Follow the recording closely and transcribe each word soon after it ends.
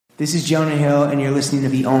This is Jonah Hill, and you're listening to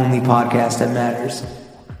the only podcast that matters.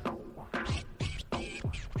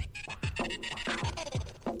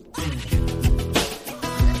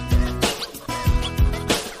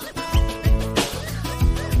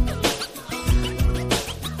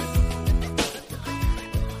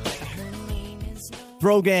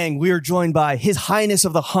 Bro Gang, we are joined by His Highness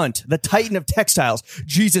of the Hunt, the Titan of Textiles,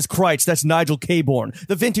 Jesus Christ, that's Nigel Caborn,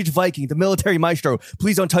 the Vintage Viking, the Military Maestro,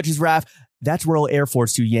 please don't touch his raft, that's Royal Air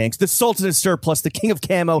Force, you Yanks, the Sultan of Surplus, the King of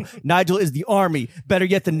Camo, Nigel is the Army, better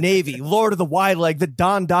yet the Navy, Lord of the Wide Leg, the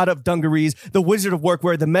Don Dada of Dungarees, the Wizard of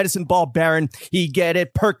Workwear, the Medicine Ball Baron, he get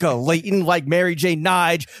it, percolating like Mary J.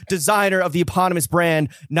 Nige, designer of the eponymous brand,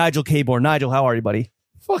 Nigel Caborn. Nigel, how are you, buddy?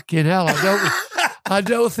 Fucking hell, I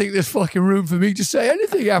don't think there's fucking room for me to say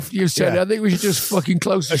anything after you said it. I think we should just fucking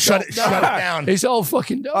close the shut it down. It's all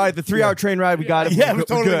fucking done. All right, the 3-hour train ride, we got it. Yeah, we're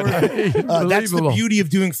totally good. That's the beauty of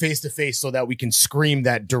doing face-to-face so that we can scream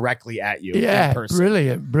that directly at you in person.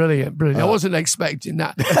 Brilliant. I wasn't expecting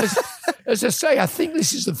that. As I say, I think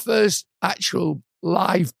this is the first actual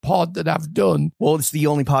live pod that I've done. Well, it's the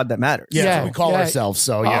only pod that matters. Yeah, that's what we call ourselves.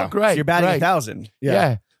 So, yeah. Oh, great. So you're batting 1,000.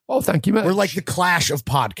 Yeah. Oh, thank you, man. We're like the Clash of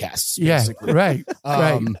podcasts, basically. Yeah,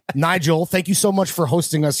 right. Nigel, thank you so much for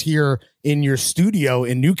hosting us here in your studio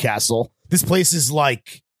in Newcastle. This place is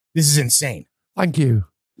this is insane. Thank you.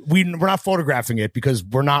 We're not photographing it because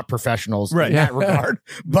we're not professionals in that regard.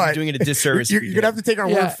 But we're doing it a disservice. You're going to have to take our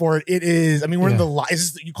word for it. It is, we're in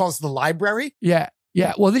you call this the library? Yeah.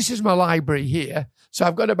 Well, this is my library here. So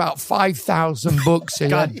I've got about 5,000 books here.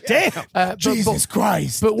 God damn. Jesus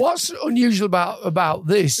Christ. But what's unusual about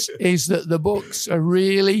this is that the books are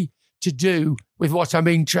really to do with what I'm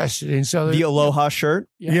interested in. So the Aloha shirt.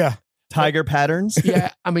 Yeah. Tiger patterns.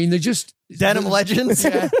 Yeah. They're just... Denim legends.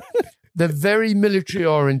 Yeah. They're very military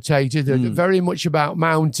orientated. They're very much about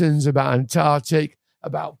mountains, about Antarctic,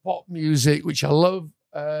 about pop music, which I love.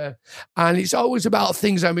 And it's always about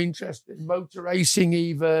things I'm interested in, motor racing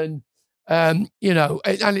even, and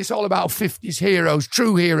it's all about 50s heroes,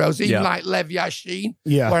 true heroes, even like Lev Yashin,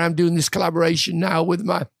 where I'm doing this collaboration now with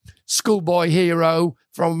my schoolboy hero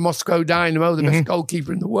from Moscow Dynamo, the best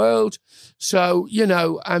goalkeeper in the world. So,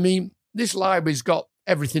 this library's got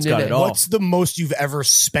everything in it. What's the most you've ever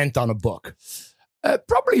spent on a book?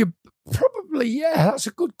 Probably, yeah. That's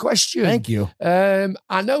a good question. Thank you.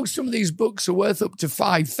 I know some of these books are worth up to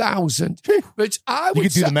 5,000, but you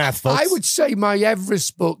could do the math, folks. I would say my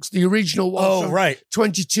Everest books, the original ones,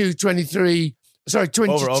 22, 23,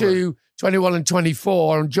 21 and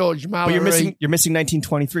 24 on George Mallory. But you're missing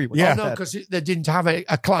 1923. Because they didn't have a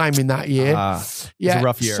climb in that year. It was a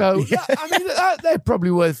rough year. So they're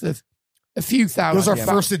probably worth a few thousand. Those are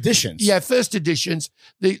first editions. Yeah, first editions.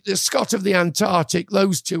 The Scott of the Antarctic,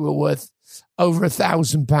 those two are worth over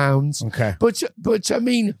 £1,000. Okay. But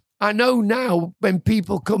I know now when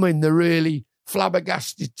people come in, they're really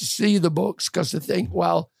flabbergasted to see the books because they think,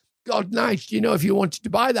 well, God, nice. If you wanted to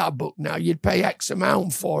buy that book now, you'd pay X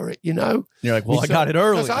amount for it, You're like, well, I got it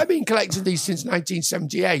early. Because I've been collecting these since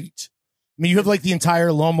 1978. You have the entire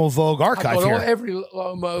Lomo Vogue archive I've got here. Every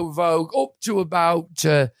Lomo Vogue up to about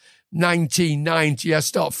 1990. I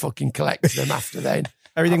stopped fucking collecting them after then.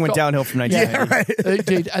 Everything went downhill from 1990. Yeah, right. It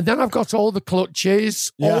did. And then I've got all the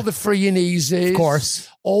clutches, all the Free and Easies. Of course.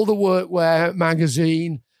 All the Workwear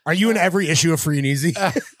magazine. Are you in every issue of Free and Easy?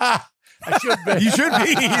 I should be. You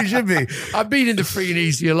should be. I've been in the Free and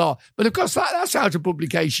Easy a lot. But of course, that's out of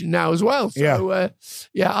publication now as well. So,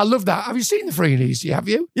 I love that. Have you seen the Free and Easy? Have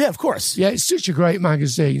you? Yeah, of course. Yeah, it's such a great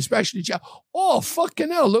magazine, especially... Oh,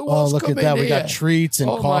 fucking hell. Look at that. Here. We got treats and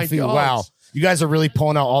coffee. Wow. You guys are really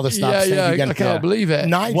pulling out all the stuff. Yeah, I can't believe it.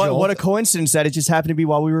 Nigel. What a coincidence that it just happened to be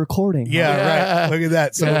while we were recording. Yeah, right. Look at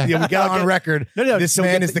that. So we got on record. No, this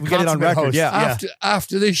man is the consummate host. Yeah.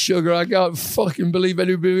 After this, sugar, I can't fucking believe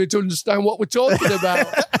anybody to understand what we're talking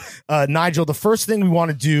about. Nigel, the first thing we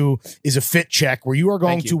want to do is a fit check where you are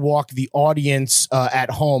going to walk the audience at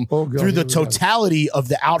home through the totality of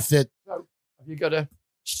the outfit. So, have you got a...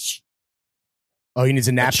 Oh, he needs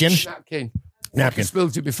a napkin? Napkin. I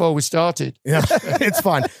spilled it before we started. Yeah, it's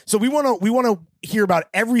fine. So we want to hear about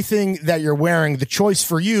everything that you're wearing. The choice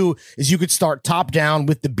for you is you could start top down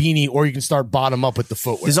with the beanie, or you can start bottom up with the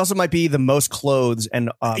footwear. This also might be the most clothes and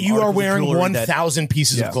you are wearing 1,000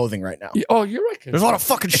 pieces of clothing right now. Oh, you reckon? There's a lot of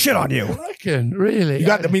fucking shit on you. You reckon? Really?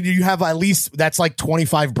 You have at least that's like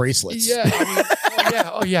 25 bracelets.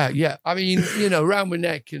 Yeah. Yeah. Around my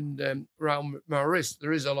neck and around my wrist,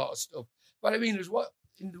 there is a lot of stuff. But there's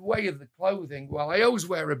in the way of the clothing, I always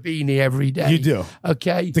wear a beanie every day. You do.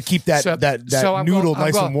 Okay. To keep that noodle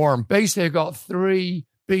nice and warm. Basically, I've got 3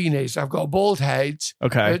 beanies. I've got bald heads.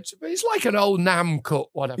 Okay. It's like an old Nam cut.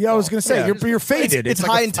 What I've Yeah, I was got. going to say, Yeah. you're faded. It's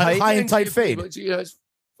like high a and tight. high and tight fade. But, it's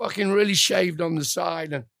fucking really shaved on the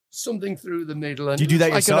side and something through the middle. And Do you do that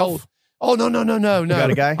it's like yourself? Oh, no.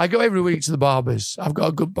 got a guy? I go every week to the barbers. I've got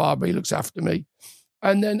a good barber. He looks after me.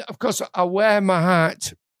 And then, of course, I wear my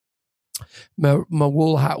hat, my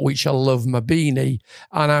wool hat, which I love, my beanie.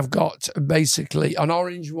 And I've got basically an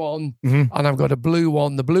orange one and I've got a blue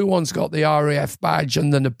one. The blue one's got the RAF badge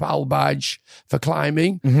and the Nepal badge for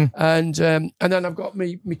climbing. And then I've got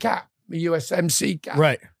me cap, my USMC cap,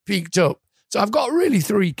 Right. peaked up. So I've got really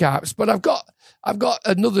 3 caps, but I've got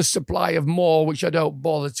another supply of more, which I don't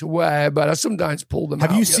bother to wear, but I sometimes pull them out.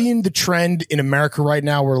 Have you seen the trend in America right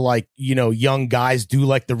now where, like, young guys do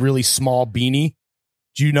like the really small beanie?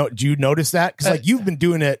 Do you notice that? Because like you've been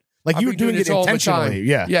doing it, like I've you were been doing it all the intentionally. time.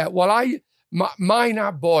 Yeah. Yeah. Well, mine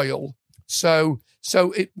are boil. So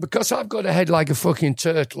because I've got a head like a fucking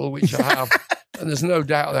turtle, which I have, and there's no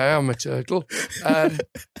doubt that I am a turtle.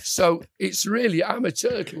 So it's really, I'm a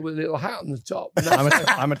turtle with a little hat on the top.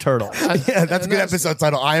 I'm a turtle. Yeah, that's a good episode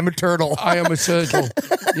title. I am a turtle. I am a turtle.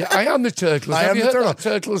 Yeah, I am the Turtles. I Have am you the heard Turtle. that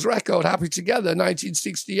Turtles record, Happy Together,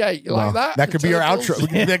 1968? You like that? That The could be our Turtles?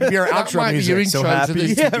 outro. That could be our That outro might be your music. intro So to happy this.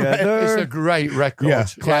 together. It's a great record. Yeah,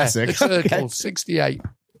 classic. The Turtles, 68.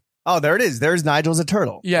 Oh, there it is. There's Nigel as a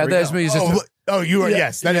turtle. Yeah, There we there's go. me as a You are,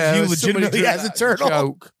 yes. That is you legitimately as a turtle.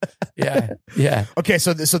 Joke. Yeah. Okay,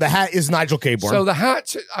 so the hat is Nigel Caborn. So the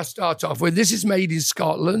hat I start off with, this is made in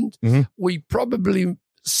Scotland. We probably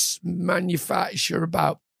manufacture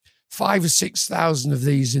about 5,000 or 6,000 of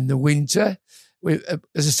these in the winter.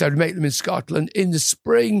 As I said, we make them in Scotland. In the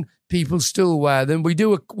spring, people still wear them. We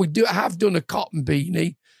have done a cotton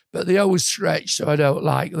beanie, but they always stretch, so I don't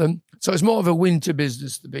like them. So it's more of a winter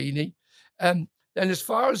business, the beanie. Then as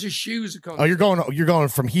far as the shoes are concerned, you're going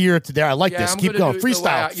from here to there. I like this. I'm Keep gonna going. do it the way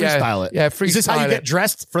Freestyle. Freestyle it. Yeah, Is this how you freestyle get it.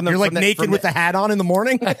 dressed? From the- You're like from the- naked from with the- the hat on in the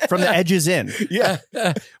morning? From the edges in. Yeah.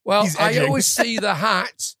 Well, He's I edging. always see the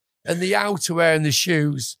hat and the outerwear and the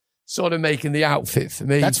shoes sort of making the outfit for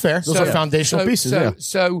me. That's fair. Those are foundational pieces.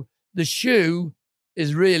 So the shoe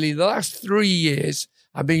is really, the last 3 years,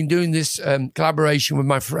 I've been doing this collaboration with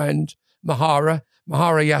my friend, Mahara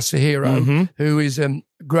Yasuhiro, who is a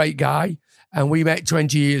great guy. And we met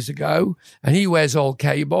 20 years ago, and he wears all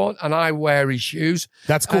Caborn, and I wear his shoes.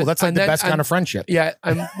 That's cool. That's like And the then- best kind of friendship. Yeah,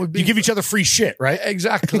 and we've been, You give each other free shit, right?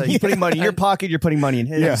 exactly. He's putting money in your pocket. You're putting money in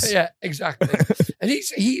his. Yeah, exactly. And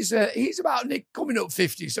he's about coming up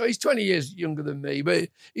 50, so he's 20 years younger than me, but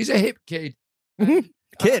he's a hip kid.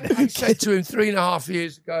 Kid. I said to him 3.5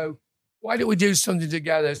 years ago, why don't we do something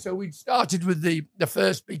together? So we started with the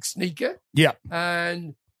first big sneaker, Yeah.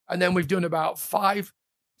 and then we've done about five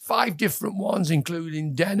different ones,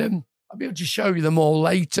 including denim. I'll be able to show you them all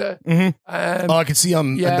later. I can see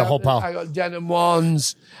them in the whole pile. I got denim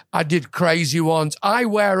ones. I did crazy ones. I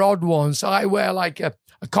wear odd ones. I wear like a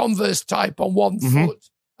Converse type on one foot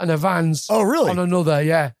and a Vans Oh, really? on another.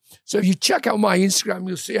 Yeah. So if you check out my Instagram,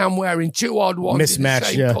 you'll see I'm wearing 2 odd ones in the Mismatched,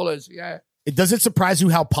 same yeah. colors. Yeah. Does it surprise you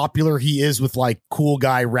how popular he is with like cool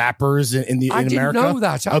guy rappers in I didn't America? know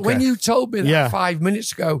that. Okay. When you told me that Yeah. 5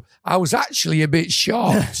 minutes ago, I was actually a bit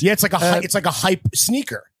shocked. Yeah, it's like a hype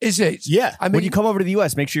sneaker. Is it? Yeah. I mean, When you come over to the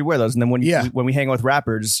U.S., make sure you wear those, and then when Yeah. when we hang out with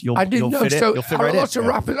rappers, you'll I didn't you'll know. fit So You'll fit are right a lot in. of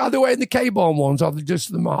rappers, are they wearing the Caborn ones or are they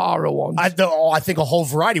just the Mahara ones? I think a whole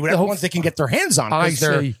variety. Whatever whole- ones they can get their hands on. I 'cause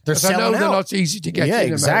see. They're 'Cause I know selling they're out. not easy to get Yeah, in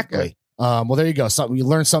America. exactly. Well, there you go. You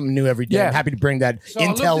learn something new every day. Yeah. I'm happy to bring that So I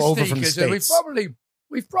love intel the over from the sneakers, and States.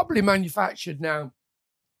 We've probably manufactured now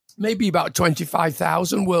maybe about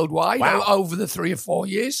 25,000 worldwide Wow. over the 3 or 4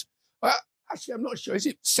 years. Actually, I'm not sure. Is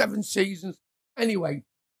it 7 seasons? Anyway,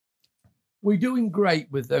 we're doing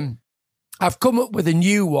great with them. I've come up with a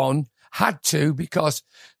new one, had to, because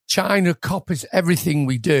China copies everything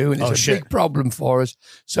we do, and it's a big problem for us.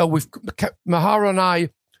 So Mahara and I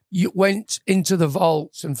went into the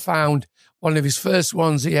vaults and found one of his first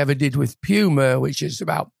ones he ever did with Puma, which is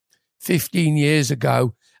about 15 years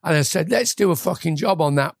ago. And I said, let's do a fucking job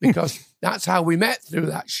on that because that's how we met through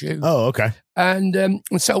that shoe. Oh, okay. And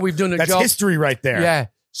so we've done a That's job. history right there. Yeah.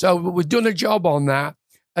 So we've done a job on that.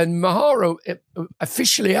 And Mahara,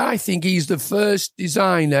 officially, I think he's the first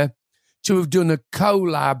designer to have done a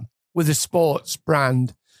collab with a sports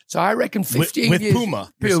brand. So I reckon 15 with years.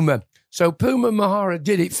 Puma. Puma. So Puma Mahara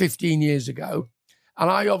did it 15 years ago. And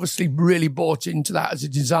I obviously really bought into that as a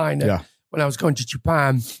designer when I was going to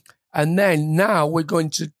Japan. And then now we're going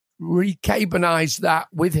to recabonize that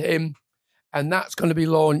with him. And that's going to be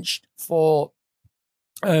launched for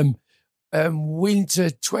winter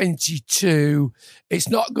 22. It's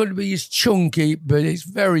not going to be as chunky, but it's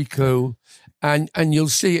very cool. and you'll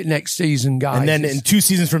see it next season, guys. And then in 2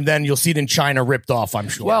 seasons from then, you'll see it in China ripped off, I'm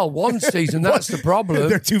sure. well, one season, that's the problem.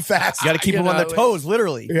 They're too fast. You got to keep You them on their know, toes,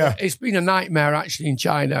 literally. Yeah. It's been a nightmare actually in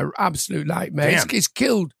China, absolute nightmare. Damn.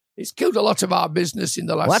 It's killed a lot of our business in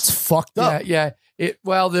the last. Well, that's fucked up. Yeah.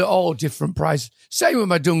 Well, they're all different prices. Same with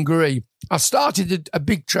my dungaree. I started a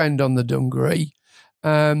big trend on the dungaree.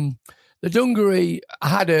 The dungaree, I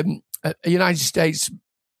had a United States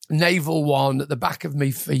naval one at the back of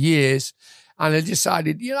me for years. And I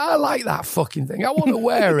decided, I like that fucking thing. I want to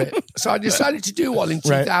wear it. So I decided to do one in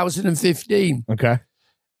 2015. Okay.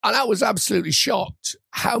 And I was absolutely shocked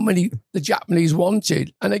how many the Japanese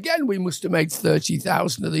wanted. And again, we must have made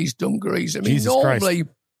 30,000 of these dungarees. I mean, Jesus Christ.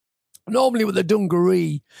 Normally with a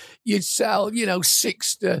dungaree, you'd sell,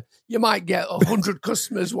 6 to, you might get 100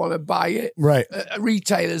 customers want to buy it. Right.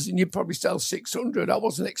 Retailers, and you'd probably sell 600. I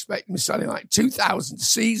wasn't expecting selling like 2,000 a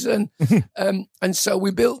season. And so we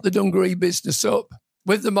built the dungaree business up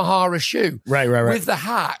with the Mahara shoe. Right. With the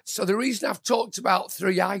hat. So the reason I've talked about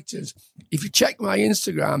 3 items, if you check my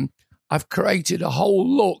Instagram, I've created a whole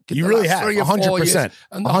look. You really have, 3 or 4 years. 100%.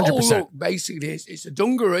 And the 100%. whole look basically is it's a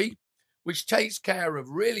dungaree, which takes care of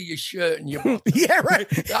really your shirt and your bottom. Yeah, right.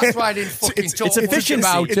 That's why I didn't fucking talk much efficiency.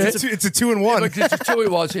 about it. It's a 2-in-1. Because it's a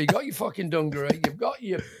 2-in-1. So you got your fucking dungaree, you've got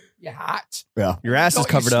your hat, Yeah. Your ass is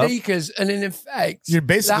got your covered up. sneakers, and in effect, You're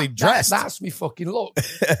basically dressed. That's me fucking look,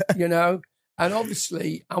 And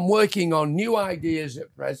obviously, I'm working on new ideas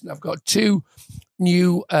at present. I've got 2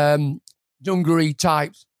 new dungaree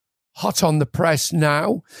types hot on the press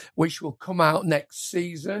now, which will come out next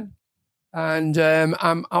season. And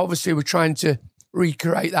we're trying to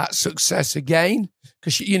recreate that success again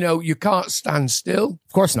because, you can't stand still.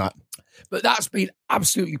 Of course not. But that's been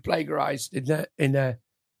absolutely plagiarized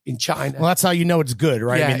in China. Well, that's how you know it's good,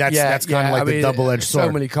 right? I mean, that's kind of like the double-edged sword.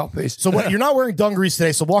 So many copies. So you're not wearing dungarees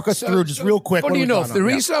today, so walk us through just real quick. Funny what enough, we the got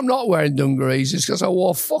on? reason I'm not wearing dungarees is because I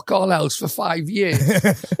wore fuck all else for 5 years.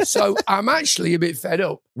 So I'm actually a bit fed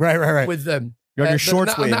up Right. with them. You're on your But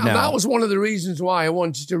shorts wave now. That was one of the reasons why I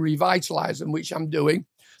wanted to revitalize them, which I'm doing.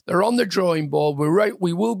 They're on the drawing board.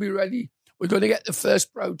 We will be ready. We're going to get the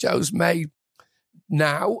first protos made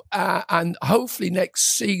now, and hopefully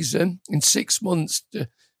next season, in 6 months,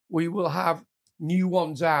 we will have new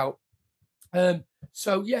ones out.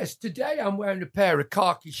 So yes, today I'm wearing a pair of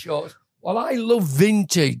khaki shorts. Well, I love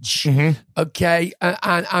vintage, okay,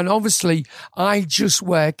 and obviously I just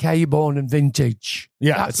wear K-Born and vintage.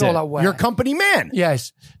 Yeah, that's all I wear. You're a company man.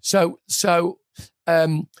 Yes. So,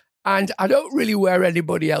 and I don't really wear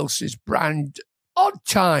anybody else's brand. Odd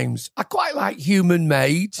times. I quite like Human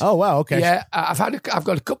Made. Oh wow, okay. Yeah, I've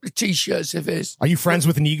got a couple of T-shirts of his. Are you friends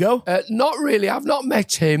with Nego? Not really. I've not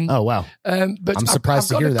met him. Oh wow. But I'm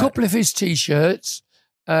surprised I've to hear got a that. couple of his T-shirts,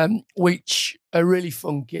 which are really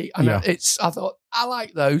funky, and Yeah. I thought I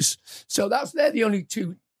like those. So they're the only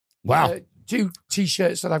 2. Wow. 2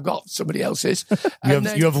 T-shirts that I've got. Somebody else's.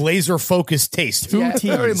 You have laser focused taste. Yeah,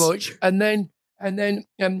 very tees. much. And then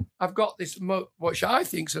I've got this, which I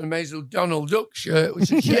think is an amazing Donald Duck shirt,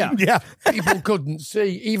 which is Yeah. people couldn't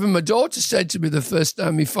see. Even my daughter said to me the first time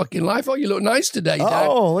in my fucking life, "Oh, you look nice today, Dad."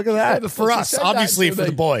 Oh, look at Never that. For fucking us, said that obviously to for me.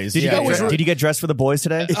 the boys. Did, Yeah, did you get dressed for the boys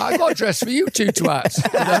today? I got dressed for you 2 twats.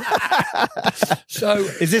 So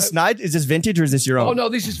Is this is this vintage or is this your own? oh no,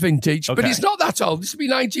 this is vintage, but Okay. it's not that old. This would be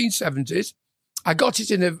 1970s. I got it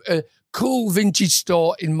in a cool vintage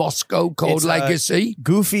store in Moscow called It's, Legacy.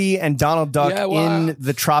 Goofy and Donald Duck Yeah, well, in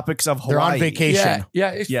the tropics of They're Hawaii. on vacation. Yeah,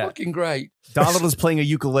 it's Yeah. fucking great. Donald is playing a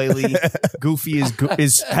ukulele. Goofy has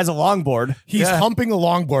a longboard. He's humping a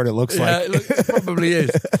longboard, it looks Yeah, like. it probably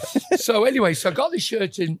is. So anyway, I got this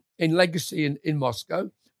shirt in Legacy in Moscow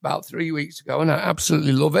about 3 weeks ago, and I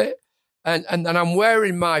absolutely love it. And then I'm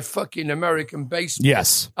wearing my fucking American baseball.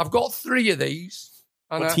 Yes. I've got 3 of these.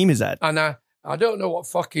 And What team is that? And I don't know what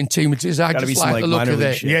fucking team it is. I Gotta just be some, like the like, look minor of league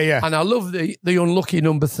it. shit. Yeah. And I love the unlucky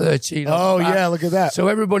number 13. on Oh the back. yeah, look at that. So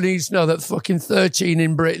everybody needs to know that fucking 13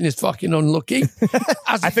 in Britain is fucking unlucky.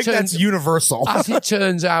 I think that's universal. As it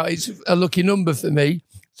turns out, it's a lucky number for me.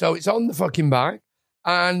 So it's on the fucking back.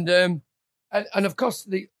 And of course,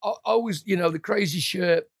 always, the crazy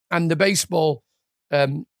shirt and the baseball.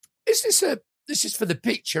 This is for the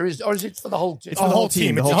picture, or is it for the whole team? It's for the whole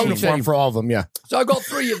team. It's The a whole uniform team. for all of them. Yeah. So I got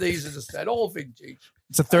 3 of these, as I said, all vintage.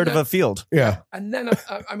 It's a third of a field. Yeah. And then,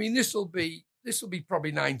 I mean, this will be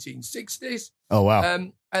probably 1960s. Oh wow.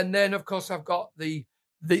 And then, of course, I've got the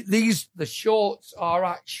shorts are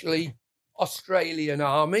actually Australian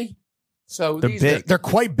Army. So They're these big. They're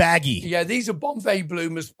quite baggy. Yeah, these are Bombay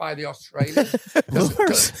Bloomers by the Australians.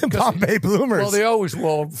 Bombay Bloomers. Well, they always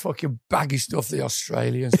wore fucking baggy stuff, the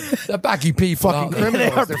Australians. They're baggy people, fucking aren't they?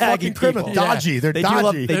 criminals. They are They're baggy fucking criminals. people. Dodgy. They're They do love,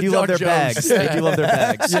 dodgy. they do They're love their dodgers. bags. They do love their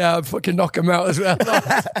bags. Yeah, I'd fucking knock them out as well.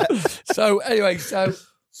 So anyway,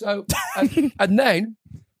 and then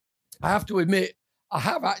I have to admit, I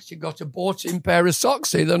have actually got a bought-in pair of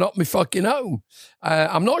socks here. They're not my fucking own.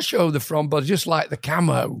 I'm not sure who they're from, but I just like the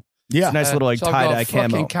camo. Yeah. It's a nice little like So I've got tie-dye a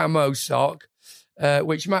fucking camo. camo sock,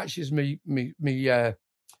 which matches me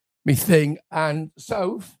thing. And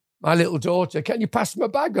so my little daughter, can you pass my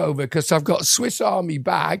bag over? Because I've got a Swiss Army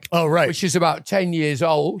bag, Oh, right. which is about 10 years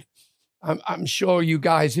old. I'm sure you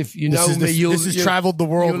guys, if you know me, This has traveled the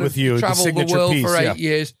world you'll with have you. The traveled the signature world piece. for 8 Yeah.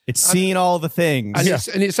 years. It's seen all the things.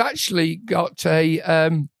 And it's actually got a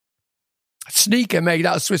sneaker made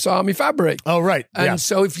out of Swiss Army fabric. Oh, right. And Yeah.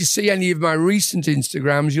 so if you see any of my recent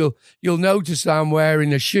Instagrams, you'll notice that I'm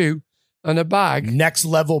wearing a shoe and a bag. Next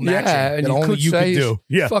level matching Yeah, and that you only could you say can do.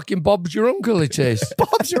 Yeah. fucking Bob's your uncle it is.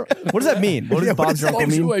 Bob's your, what does that mean? What does Yeah, Bob's your uncle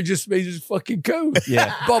Bob's mean? your, it just means it's fucking cool.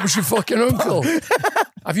 Yeah. Bob's your fucking uncle.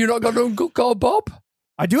 Have you not got an uncle called Bob?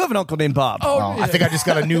 I do have an uncle named Bob. Oh, I think I just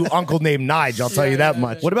got a new uncle named Nige. I'll tell you that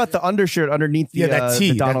much. What about the undershirt underneath the, Yeah, that tee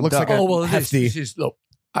the that Donald looks Duck? like a- Oh, well, hefty. this is, look,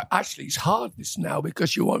 actually, it's hard this now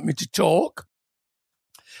because you want me to talk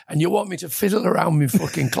and you want me to fiddle around with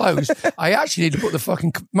fucking clothes. I actually need to put the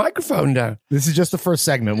fucking microphone down. This is just the first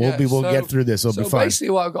segment. We'll Yeah, get through this. It'll so be fun.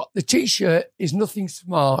 basically what I've got, the T-shirt is nothing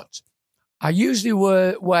smart. I usually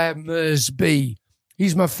wear Mers B.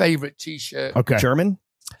 He's my favourite T-shirt. Okay. German?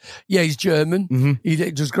 Yeah, he's German. Mhm. He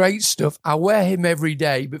does great stuff. I wear him every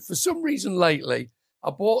day, but for some reason lately, I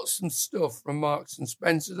bought some stuff from Marks and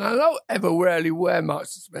Spencer's. And I don't ever really wear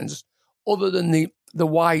Marks and Spencer's other than the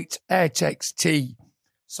white Airtex tee.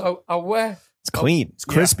 So I wear It's clean. It's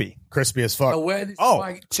crispy. Crispy as I fuck. wear this Oh.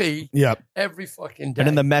 white tee Yeah. every fucking day. And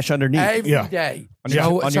then the mesh underneath. Every Yeah. day. On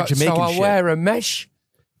your Jamaican so I shit. wear a mesh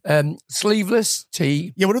sleeveless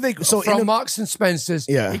tee Yeah. What do they? So from in Marks and Spencer's.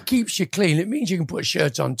 Yeah. It keeps you clean. It means you can put a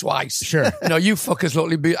shirt on twice. Sure. You know, you fuckers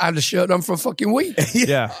literally had a shirt on for a fucking week.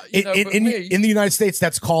 Yeah. You know, but me- in the United States,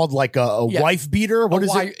 that's called like a Yeah. wife beater. What is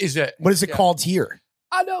why it? is it? What is it Yeah. called here?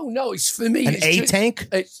 I don't know. It's for me. An it's A just- tank?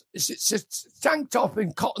 It's a tank top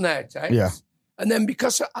in cotton Airtex. Yeah. And then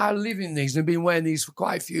because I live in these and I've been wearing these for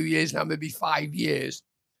quite a few years now, maybe 5 years,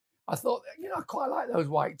 I thought, you know, I quite like those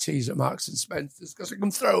white tees at Marks and Spencer's because I can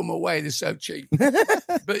throw them away. They're so cheap.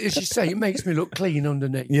 But as you say, it makes me look clean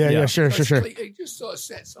underneath. Yeah. Sure. So Sure. it's Sure. clean. It just sort of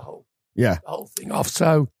sets the whole thing off.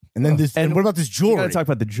 So And then this. And And what about this We jewelry? got to talk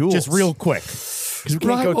about the jewels. Just real quick. Because we can't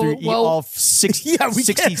Right, go through well- all 60, Yeah, we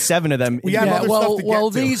 67 of them. We have other stuff to get to.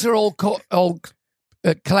 these are all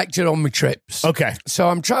collected on my trips. Okay. So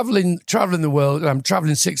I'm traveling the world, and I'm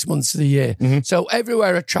traveling 6 months of the year. Mm-hmm. So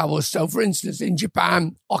everywhere I travel, so for instance, in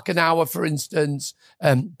Japan, Okinawa, for instance,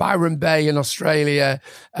 Byron Bay in Australia,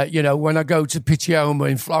 you know, when I go to Pitioma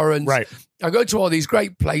in Florence, Right. I go to all these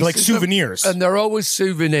great places. Like souvenirs. And they're always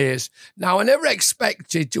souvenirs. Now, I never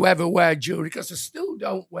expected to ever wear jewelry because I still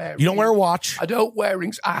don't wear You don't wear a rings. watch. I don't wear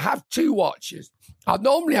rings. I have 2 watches. I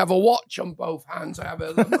normally have a watch on both hands. I have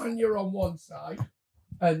a Lemania on one side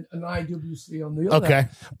and an IWC on the other. Okay.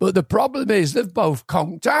 But the problem is they've both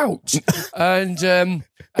conked out, and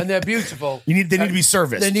they're beautiful. They need to be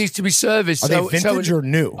serviced. They need to be serviced. Are they vintage or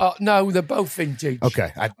new? No, they're both vintage.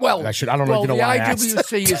 Okay. I Well, don't even know the why I asked.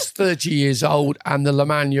 IWC is 30 years old, and the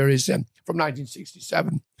Lemania is from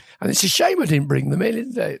 1967. And it's a shame I didn't bring them in,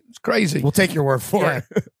 isn't it? It's crazy. We'll take your word for Yeah.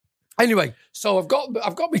 it. Anyway, so I've got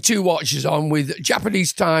my 2 watches on with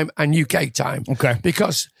Japanese time and UK time. Okay.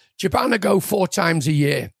 Because Japan I go 4 times a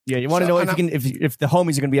year. Yeah, you want to So- know and if the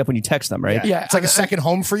homies are going to be up when you text them, right? Yeah, It's like a and- second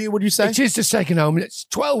home for you, would you say? It is the second home. And it's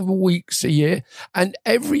 12 weeks a year. And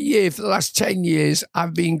every year for the last 10 years,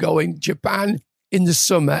 I've been going Japan in the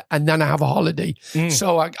summer and then I have a holiday.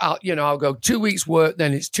 So I'll go 2 weeks work,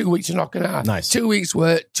 then it's 2 weeks in Okinawa. Nice. 2 weeks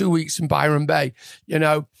work, 2 weeks in Byron Bay. You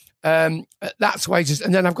know, that's why it is.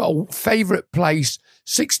 And then I've got a favorite place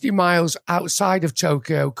 60 miles outside of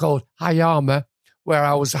Tokyo called Hayama, where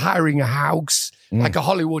I was hiring a house, like a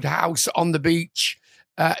Hollywood house on the beach.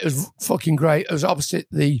 It was fucking great. It was opposite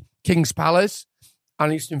the King's Palace. And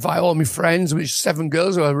I used to invite all my friends, which 7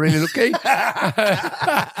 girls who were really lucky.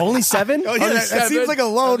 Only 7? Oh, yeah, that seems like a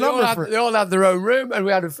low And they all number had- for- They all had their own room, and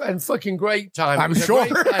we had a fucking great time. It I'm was a sure.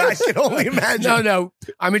 great I place. can only imagine. No,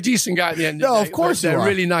 I'm a decent guy at the end of No, the of day. course They're you are.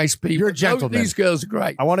 really nice people. You're a gentleman. These girls are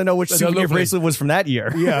great. I want to know which But they're souvenir lovely. bracelet was from that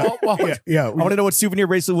year. Yeah. What? Yeah. I want to know what souvenir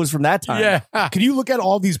bracelet was from that time. Yeah. Can you look at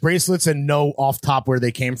all these bracelets and know off top where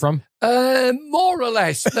they came from? More or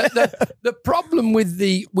less. The problem with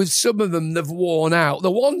some of them, they've worn out.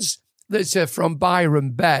 The ones that are from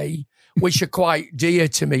Byron Bay, which are quite dear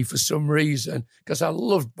to me for some reason, because I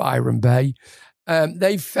loved Byron Bay,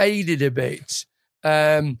 they've faded a bit.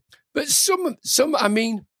 But some, I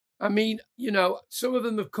mean, some of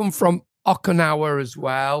them have come from Okinawa as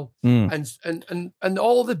well, and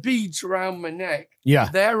all the beads around my neck,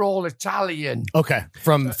 they're all Italian. Okay,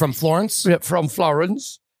 from Florence, from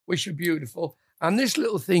Florence, which are beautiful. And this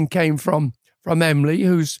little thing came from Emily,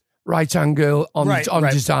 who's right-hand girl on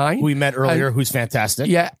design, who we met earlier, who's fantastic.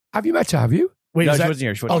 Yeah, have you met her? Have you? Wait, No, was she that- wasn't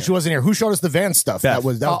here. She wasn't oh, here. she wasn't here. Who showed us the van stuff? Beth. That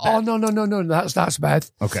was Beth. No. That's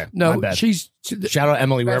Beth. Okay, No, my bad. she's Shout out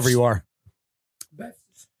Emily wherever you are. Beth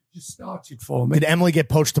just started for me. Did Emily get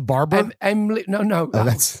poached to Barbara? Emily, no. Oh,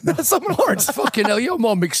 that's someone Lawrence. Fucking hell, you're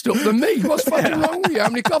more mixed up than me. What's fucking wrong with you? How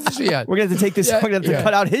many coffees you had? We're going to have to take this. Yeah, We're going to have to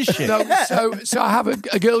cut out his shit. No, so I have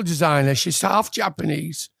a girl designer. She's half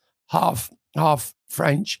Japanese, half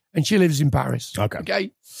French, and she lives in Paris.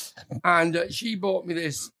 Okay. And she bought me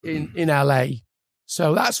this in LA.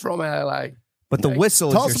 So that's from LA. But the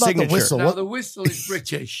whistle Tell is us your about the signature. whistle. Now What- the whistle is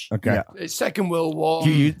British. Okay. Yeah. It's Second World War. Do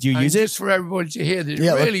you And use it? just for everybody to hear that it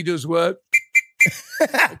Yeah, really does work.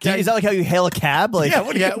 Is that like how you hail a cab? Like,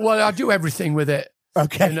 Yeah, well, I do everything with it.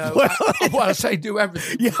 Okay. You know, I say do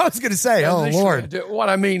everything. Yeah, I was going to say, oh, Literally, Lord. what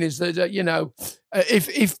I mean is that,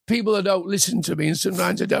 if people that don't listen to me, and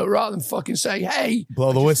sometimes I don't, rather than fucking say, hey,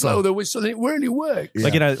 Blow the just whistle. blow the whistle, it really works.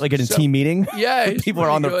 like in a So- team meeting? Yeah. it's People are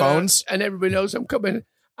on really their good. phones. And everybody knows I'm coming.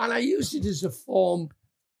 And I use it as a form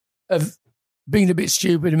of being a bit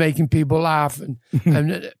stupid and making people laugh. And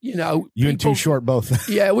You and people- Too Short both.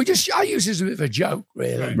 Yeah, I use it as a bit of a joke,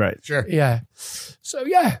 really. Right. Sure. Yeah. So,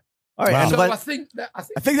 yeah. All right. Wow. and So let- I think I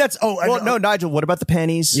think that's, well, no, Nigel, what about the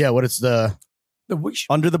panties? Yeah, what it's the, the wish.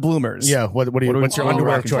 Under the bloomers. yeah, what's your Oh,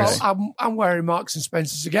 underwear of rock and choice? Well, I'm wearing Marks and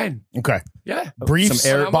Spencers again. Okay. Yeah. Briefs, Some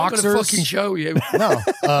air- I'm not gonna boxers. fucking show you. No.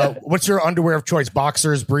 What's your underwear of choice?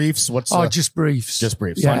 Boxers, briefs? What's Just briefs. just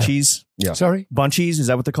briefs? Yeah. Bunchies. Yeah. Sorry? Bunchies, is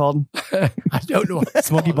that what they're called? I don't know. What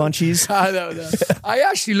Smoky bunchies. I don't know. I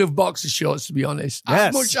actually love boxer shorts, to be honest.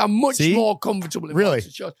 Yes. I'm much See? more comfortable in Really?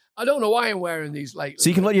 boxer shorts. I don't know why I'm wearing these lately. So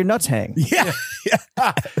you can let your nuts hang. Yeah.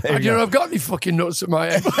 I don't know I've got any fucking nuts in my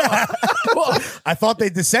head. What? I thought they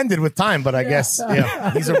descended with time, but I guess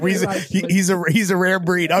he's a rare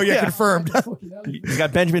breed. Oh yeah, confirmed. He's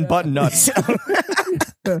got Benjamin Button nuts.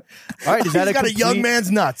 All right, is that He's got a young complete-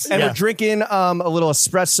 man's nuts. And we're drinking a little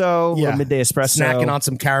espresso, a Yeah. little midday espresso. Snacking on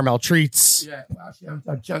some caramel treats. Yeah, well, actually, I haven't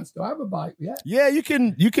had a chance to have a bite yet. Yeah, you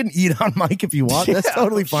can eat on mic if you want. That's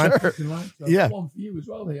totally fine. Yeah. One for you as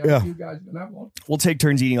well here. Yeah. You guys are going to have one. We'll take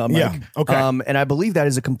turns eating on mic. Yeah, okay. And I believe that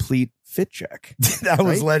is a complete fit check. That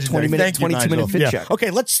was Right? legendary. 20-minute Thank you, 22-minute Nigel. fit Yeah. check.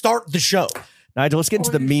 Okay, let's start the show. Nigel, let's get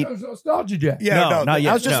into the meat. It's not started yet. Yeah, No, not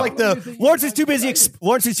yet. I was just No. like the Lawrence is too busy.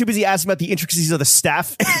 Lawrence is too busy asking about the intricacies of the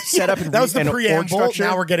staff setup. And that was the and org preamble. structure.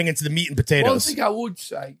 Now we're getting into the meat and One potatoes. thing I would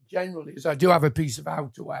say generally is I do have a piece of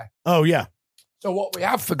outerwear. Oh yeah. So what we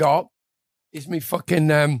have forgot is me fucking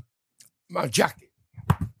my jacket.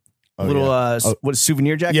 Oh, little yeah. what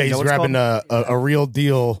souvenir jacket? Yeah, Is that he's what it's grabbing called? a real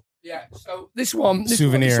deal. Yeah. So this one,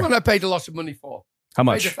 Souvenir. This one I paid a lot of money for. How Paid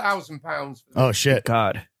much? £1,000 for this. Oh shit.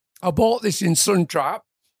 God. I bought this in Suntrap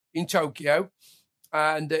in Tokyo,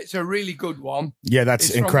 and it's a really good one. Yeah, that's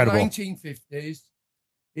It's incredible. from the 1950s.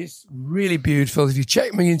 It's really beautiful. If you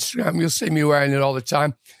check my Instagram, you'll see me wearing it all the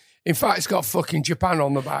time. In fact, it's got fucking Japan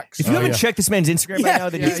on the back. If you haven't checked this man's Instagram right now,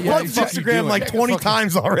 then he's yeah, plugged he's fucking Instagram doing like it. 20 Fucking-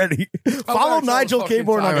 times already. Follow it's all Nigel fucking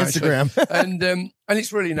Caborn on time, actually. Instagram. And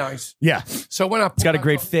it's really nice. Yeah. So when I it's got a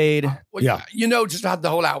great fade. well, Yeah. just had the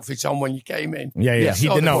whole outfit on when you came in. Yeah. Yeah. He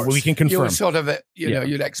Sort did of no, was. we can You confirm. were sort of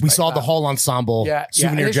you'd expect We saw the that. whole ensemble, Yeah,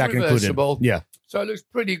 souvenir and it's jacket reversible. included. Yeah. So it looks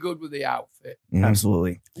pretty good with the outfit. Mhm.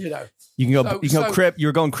 Absolutely. You know. You can go. So- you can go so- crip.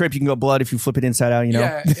 You're going crip. You can go blood if you flip it inside out. You know.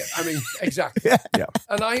 Yeah, I mean, exactly. Yeah.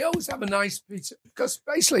 And I always have a nice piece because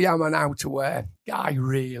basically I'm an outerwear guy,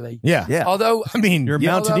 really. Yeah. Yeah. Although, I mean, You're a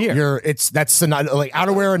yeah, mountaineer. That's like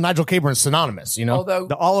outerwear and Nigel Caborn is synonymous, you know? although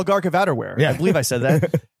The oligarch of outerwear. Yeah. I believe I said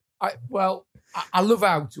that. I love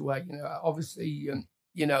outerwear. Obviously,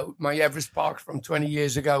 my Everest Park from 20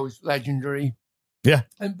 years ago is legendary. Yeah.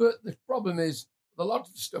 But the problem is, a lot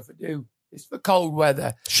of the stuff I do is for cold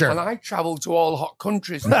weather. Sure. And I travel to all hot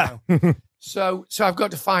countries now. So I've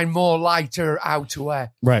got to find more lighter outerwear.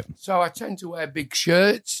 Right. So I tend to wear big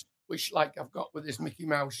shirts, which like I've got with this Mickey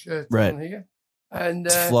Mouse shirt Right. on here. And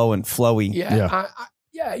It's flowing, flowy. yeah, Yeah.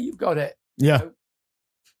 yeah, you've got it. Yeah.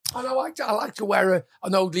 And I like to wear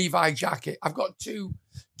an old Levi jacket. I've got two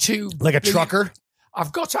Like a big- trucker?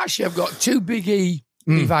 I've got two Big E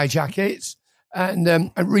Mm. Levi jackets,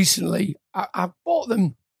 And recently, I bought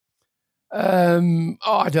them.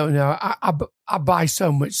 I don't know. I buy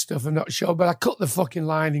so much stuff. I'm not sure, but I cut the fucking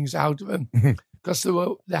linings out of them because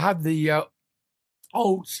they had the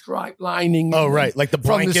old stripe lining. Oh, right, like the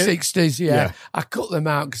blanket from the 60s. Yeah. I cut them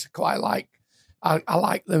out because I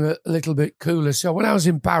like them a little bit cooler. So when I was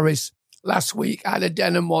in Paris last week, I had a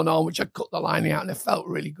denim one on, which I cut the lining out, and it felt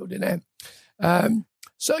really good in it.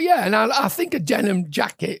 So yeah, and I think a denim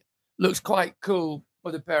jacket looks quite cool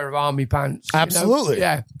with a pair of army pants. Absolutely. You know?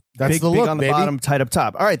 Yeah. That's big, the big look, on the baby. bottom, tight up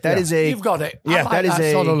top. All right, that is a. You've got it. Yeah, I like that is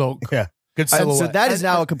a- sort of look. Yeah, good silhouette. So that is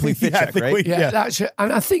now a complete fit Yeah, I check, think right? we- Yeah, that's it.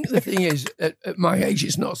 And I think the thing is, at my age,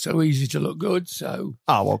 it's not so easy to look good. So,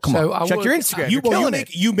 Oh well, come So on. I Check your work- Instagram. you, You're killing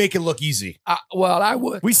it. you make it look easy. I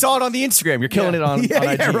work. We saw it on the Instagram. You're killing it on, Yeah, on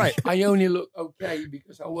IG. yeah, right. I only look okay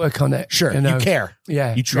because I work on it. Sure, you know? you care. Yeah,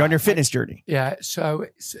 You You're try. on your fitness journey. yeah. So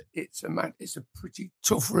it's a pretty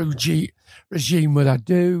tough regime what I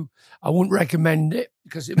do. I wouldn't recommend it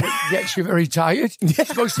because it gets you very tired. It's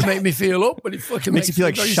supposed to make me feel up, but it fucking Makes you feel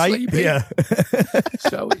like me very shite. sleepy. Yeah.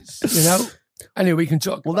 So it's Anyway, we can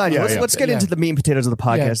talk. Well, about Nigel, it. let's get into the meat and potatoes of the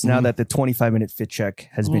podcast now that the 25-minute fit check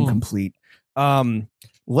has been Mm. complete.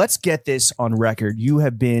 Let's get this on record. You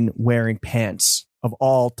have been wearing pants of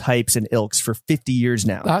all types and ilks for 50 years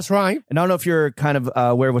now. That's right. And I don't know if you're kind of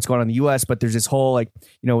aware of what's going on in the U.S., but there's this whole, like,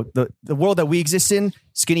 you know, the world that we exist in,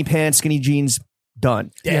 skinny pants, skinny jeans,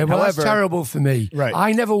 done. Yeah, well, However, that's terrible for me. Right.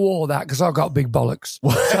 I never wore that because I've got big bollocks.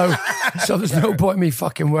 So there's no point in me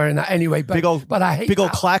fucking wearing that anyway. But, Big old- but I hate big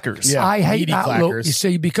old that. clackers. Yeah. I hate meaty that look, clackers. you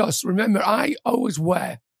see, because remember, I always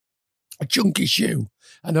wear a chunky shoe,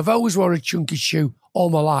 and I've always worn a chunky shoe all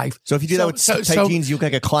my life. So if you do that with tight jeans, you look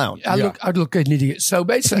like a clown. I'd look like an idiot. So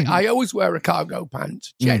basically, I always wear a cargo pant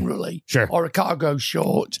generally, Sure. or a cargo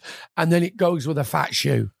short, and then it goes with a fat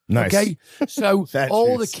shoe. Nice. Okay, so Fat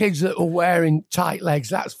all shoes. the kids that are wearing tight legs,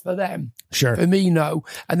 that's for them. Sure. For me, no.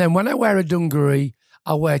 And then when I wear a dungaree,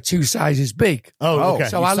 I wear 2 sizes big. Oh, okay.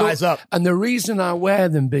 So You I look, size up. and the reason I wear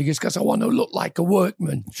them big is because I want to look like a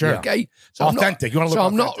workman. Sure. Okay. So Authentic. You wanna look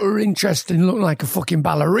I'm not interested in looking like a fucking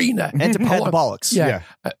ballerina. And to I pad the want- bollocks. Yeah.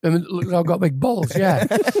 I mean, look, I've got big balls. Yeah.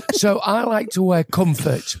 So I like to wear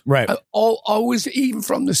comfort. Right. Always, even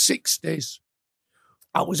from the 60s,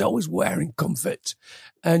 I was always wearing comfort.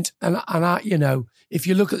 And I, you know, if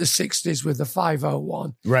you look at the 60s with the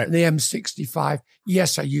 501 Right. and the M65,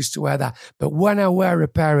 yes, I used to wear that. But when I wear a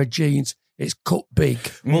pair of jeans, it's cut big.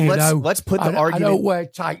 Well, you let's- know? let's put the I don't argument- wear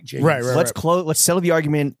tight jeans. Right, right. Let's settle the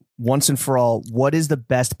argument once and for all. What is the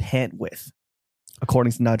best pant width,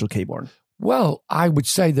 according to Nigel Caborn? Well, I would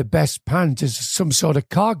say the best pant is some sort of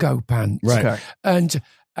cargo pant. Right. Okay. And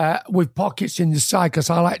with pockets in the side because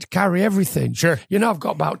I like to carry everything. Sure. You know, I've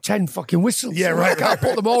got about 10 fucking whistles. Yeah, so right, I can't right.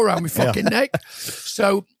 put them all around my fucking neck.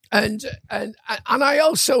 So, and I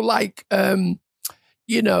also like,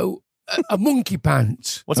 you know, a monkey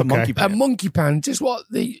pant. What's a Okay. monkey A pant? monkey pant is what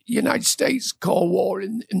the United States wore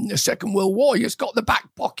in the Second World War. It's got the back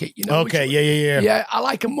pocket, you know. Okay. which- Yeah. yeah, I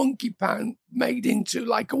like a monkey pant made into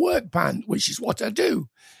like a work pant, which is what I do.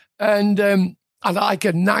 And I like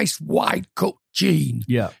a nice wide cut jean,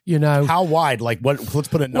 Yeah. you know. How wide? Like what? Let's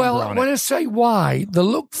put a number Well, on when it. I say wide, the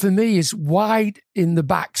look for me is wide in the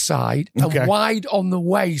backside Okay. and wide on the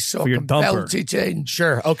waist so For I your can dumper. belt it in.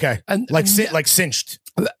 Sure. Okay. And, Like and like cinched.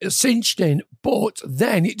 cinched in, but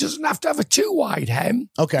then it doesn't have to have a too wide hem.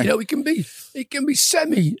 Okay. You know, it can be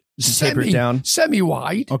taper it down. semi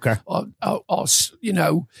wide, Okay. or you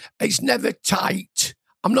know, it's never tight.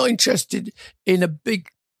 I'm not interested in a big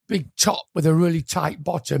top with a really tight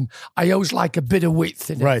bottom. I always like a bit of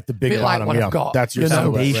width in it. Right. The big Bit like bottom. what yeah. I've got, That's your you know.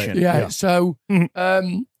 silhouette, Foundation. right. Yeah. So,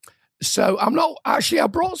 Mhm. so I'm not actually. I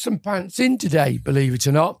brought some pants in today, believe it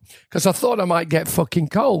or not, because I thought I might get fucking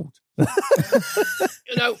cold. You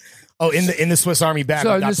know. Oh, in the Swiss Army bag. So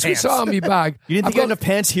we in got the Swiss pants. Army bag, You didn't I've think you had got- enough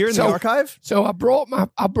pants here in the so- archive? So I brought my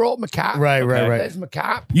cap. Right. Right. Okay. Right. There's my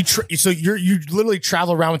cap. So you literally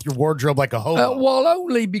travel around with your wardrobe like a hobo. Well,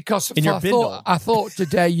 only because In your bindle. I thought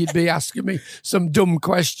today you'd be asking me some dumb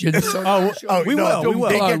questions. So we no, will.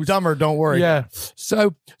 They Clothes. get dumber. Don't worry. Yeah.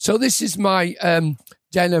 So this is my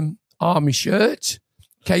denim army shirt.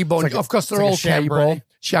 Caborn. It's like a- of course, they're it's like all a chambray. Caborn.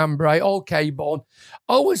 Chambray, all Caborn.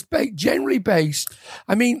 Always generally based.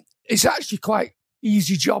 I mean, it's actually quite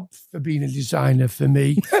easy job for being a designer for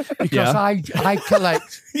me because Yeah. I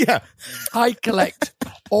collect Yeah.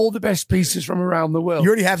 all the best pieces from around the world. You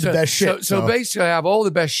already have the best shit. So basically, I have all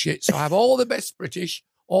the best shit. So I have all the best British,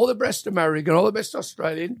 all the best American, all the best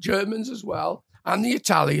Australian, Germans as well. and the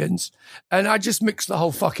Italians, and I just mixed the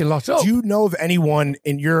whole fucking lot up. Do you know of anyone,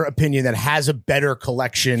 in your opinion, that has a better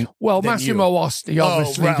collection? Well, than Massimo you? Osti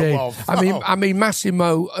obviously did. I mean,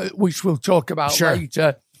 Massimo, which we'll talk about Sure.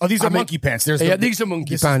 later. Oh, these are monkey pants. There's These are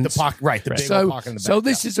monkey pants. The pocket, right? The big pocket in the back. So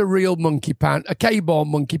this is a real monkey pant, a K-Born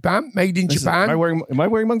monkey pant made in Japan. Am I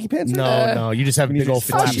wearing monkey pants? No, you just have big old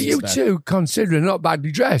flaps. Actually, you too, considering not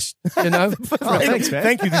badly dressed, you know. Thanks, man.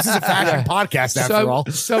 Thank you. This is a fashion podcast after all.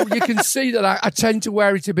 So you can see that I tend to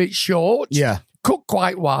wear it a bit short. Yeah. Cut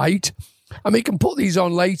quite wide. I mean, you can put these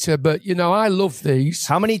on later, but, you know, I love these.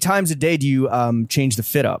 How many times a day do you change the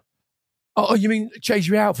fit up? Oh, you mean change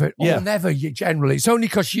your outfit? Yeah. Oh, never. You generally. It's only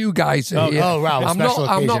because you guys are here. Oh, wow. I'm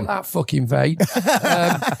not that fucking vain.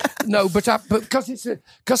 No, but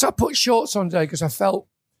because I put shorts on today because I felt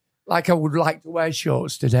like I would like to wear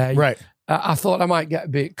shorts today. Right. I thought I might get a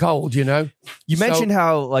bit cold, you know. You mentioned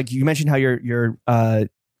how you're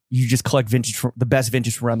you just collect vintage from the best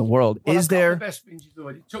vintage from around the world. Well, Is I've got there? the best vintage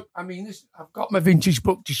already? I've got my vintage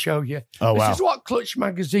book to show you. Oh, wow. This is what Clutch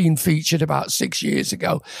magazine featured about 6 years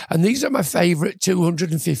ago, and these are my favourite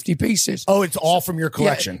 250 pieces. Oh, it's all from your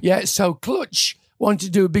collection. Yeah. So Clutch wanted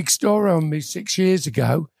to do a big story on me 6 years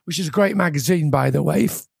ago, which is a great magazine, by the way.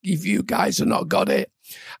 If you guys have not got it,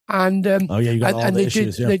 and you got all the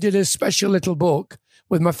issues. They did a special little book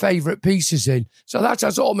with my favourite pieces in. So that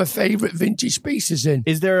has all my favourite vintage pieces in.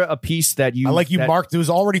 Is there a piece that you? I like you marked. There was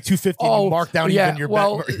already 250. And you marked down even your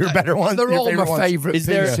better ones. They're all my ones. favourite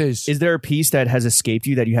pieces. Is there a piece that has escaped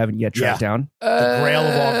you that you haven't yet tracked down? The grail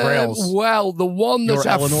of all grails. Well, the one that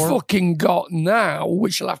I've Eleanor? fucking got now,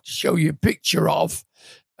 which I'll have to show you a picture of.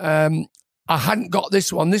 I hadn't got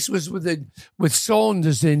this one. This was with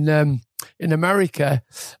Saunders in America,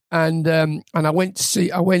 and I went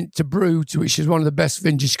to Brut, which is one of the best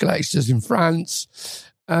vintage collectors in France,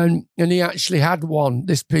 and he actually had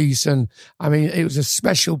this piece, and I mean it was a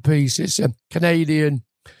special piece. It's a Canadian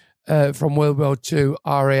from World War II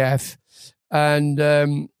RAF. And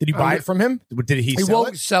did he buy it from him? Did he sell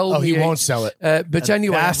won't it? sell he it. won't sell it. But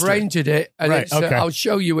anyway, bastard. I've rented it, and Right, okay. I'll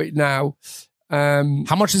show you it now.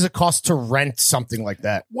 How much does it cost to rent something like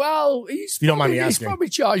that? Well, you don't mind me he's asking. probably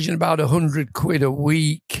charging about £100 a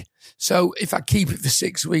week. So if I keep it for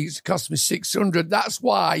 6 weeks, it costs me 600. That's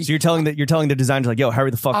why. So you're telling the designers like, yo,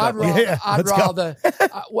 hurry the fuck up. I'd rather.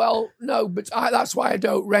 Well, no, but that's why I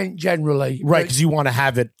don't rent generally. Right, because you want to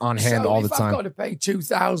have it on hand all the If I've time. got to pay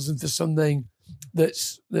 $2,000 for something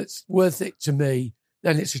that's worth it to me,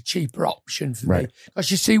 then it's a cheaper option for me. Because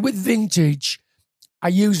you see, with vintage, I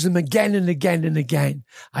use them again and again and again.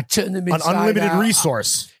 I turn them inside out. An unlimited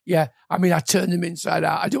resource. Yeah. I mean, I turn them inside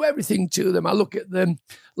out. I do everything to them. I look at them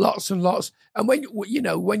lots and lots. And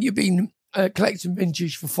when you've been collecting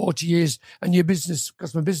vintage for 40 years and your business,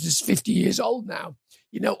 because my business is 50 years old now,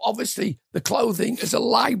 obviously the clothing is a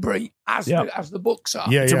library as the books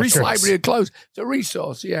are. Yeah, it's a sure. library of clothes. It's a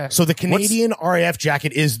resource, yeah. So the Canadian RAF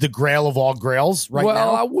jacket is the grail of all grails right now?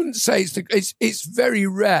 Well, I wouldn't say it's very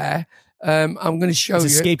rare. I'm going to show It's you.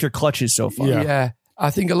 escaped your clutches so far. Yeah.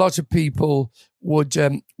 I think a lot of people would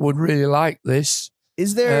really like this.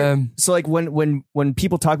 Is there so like when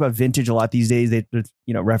people talk about vintage a lot these days, they're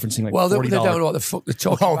referencing like they $40. don't know what the fuck they're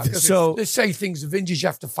talking about. 'Cause so they say things are vintage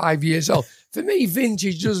after 5 years old. For me,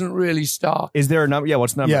 vintage doesn't really start. Is there a number? Yeah,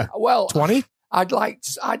 what's the number? Yeah. Well, 20? I'd like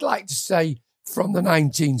to say from the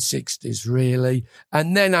 1960s, really,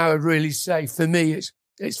 and then I would really say for me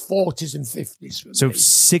it's 40s and 50s. For So me.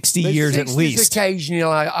 60 But years 60s at least. Occasionally,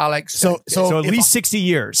 I'll accept it. So at if least 60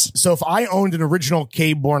 years. So if I owned an original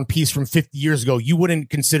K-Born piece from 50 years ago, you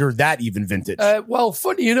wouldn't consider that even vintage? Well,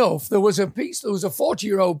 funny enough, there was a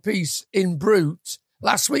 40-year-old piece in Brut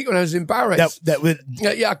last week when I was in Barrett's. that would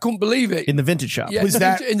I couldn't believe it. In the vintage shop. Yeah, Was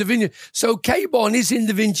that- in the vintage? So K-Born is in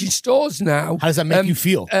the vintage stores now. How does that make you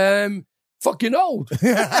feel? Fucking old.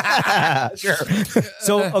 Sure.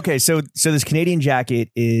 So this Canadian jacket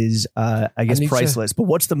is I guess need to- priceless, but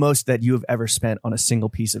what's the most that you have ever spent on a single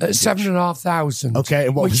piece of vintage? 7,500. Okay,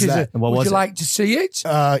 and what was that? And what would was you it? like to see it?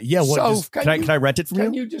 Yeah. What? So Just, Can I rent it from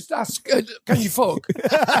Can you? you just ask? Can you fuck?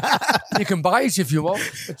 You can buy it if you want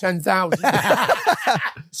for 10,000.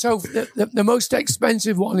 So the most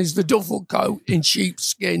expensive one is the duffel coat in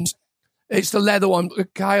sheepskin. It's the leather one.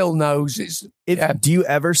 Kyle knows. Do you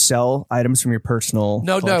ever sell items from your personal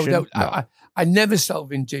No. collection? I never sell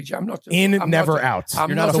vintage. I'm not in, I'm never not a- out. I'm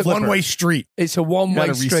You're not not a a flipper. one-way street. It's a one-way Not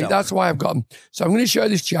a street. reseller. That's why I've got them. So I'm going to show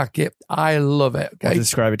this jacket. I love it. I'll Okay.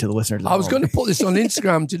 describe it to the listeners. I was going to put this on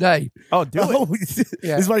Instagram today. Oh, do it. Oh, this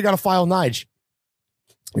is why you got to file Nige.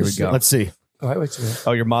 Here we go. Let's see. All right, wait a minute.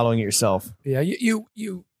 Oh, you're modeling it yourself. Yeah, you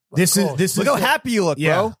This is Look how happy you look,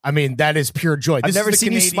 yeah. bro. I mean, that is pure joy. I've never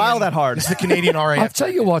seen you smile that hard. This is the Canadian I'll RAF. tell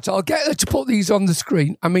you what, I'll get her to put these on the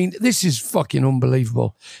screen. I mean, this is fucking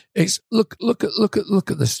unbelievable. It's look at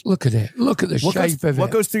this. Look at it. Look at the shape of it.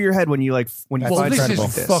 What goes through your head when you well, find this something is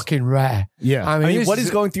like this? fucking rare. Yeah. I mean, What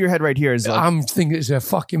is going through your head right here is like, I'm thinking it's a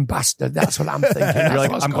fucking bastard. That's what I'm thinking. you're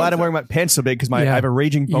like, I'm glad I'm wearing my pants so big because I have a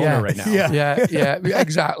raging boner right now. Yeah. Yeah,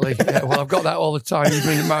 exactly. Yeah, well, I've got that all the time, even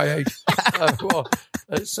at my age.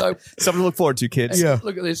 So Something to look forward to, kids. Yeah.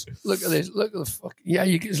 look at this. Look at the fucking. Yeah,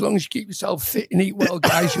 as long as you keep yourself fit and eat well,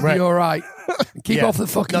 guys, you'll Right. be all right. Keep Yeah. off the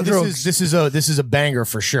fucking No, drugs. this is a banger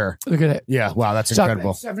for sure. Look at it. Yeah. Wow, that's So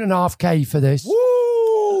incredible. 7.5K for this.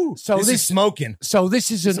 Woo! So this is smoking. So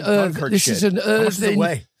this is an Some earth. Dunkirk This shit. is an How much does it earthen.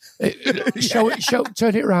 weigh?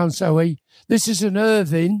 Turn it around, Zoe. This is an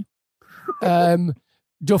earthen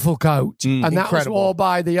duffel coat, and that was Incredible. worn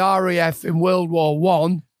by the RAF in World War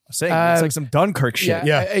One. Saying it's like some Dunkirk shit.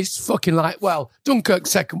 Yeah. It's fucking like Dunkirk,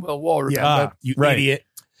 Second World War. Remember? You Right. idiot.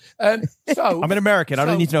 So I'm an American. I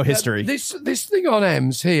don't need to know history. This thing on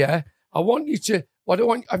M's here, I want you to. Well, I don't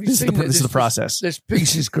want. Have you This is seen the- it? this is the process. This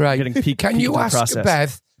piece is great. Getting peek Can you into the ask process.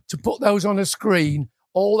 Beth to put those on a screen?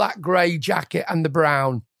 All that grey jacket and the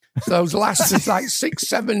brown. So those last there's like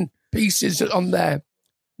 6-7 pieces on there.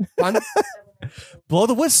 And, Blow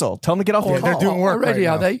the whistle. Tell them to get off the they're call. doing work already,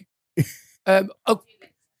 right are they?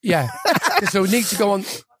 Yeah. So we need to go on.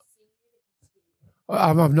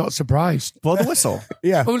 I'm not surprised. Blow the whistle.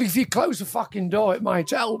 Yeah. Well, if you close the fucking door, it might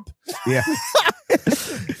help. Yeah.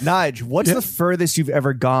 Nige, what's the furthest you've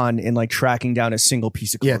ever gone in like tracking down a single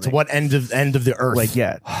piece of Yeah. clothing? To what end of the earth? Like,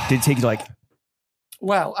 yeah. Did it take you like,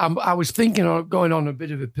 Well, I was thinking of going on a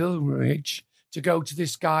bit of a pilgrimage to go to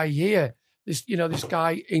this guy here. This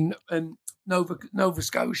guy in Nova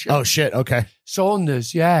Scotia. Oh shit. Okay.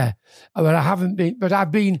 Saunders, yeah. But I haven't been. But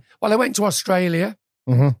I've been. Well, I went to Australia.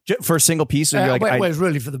 for a single piece? So you're like, well, it's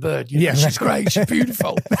really for the bird. Yeah, she's great. She's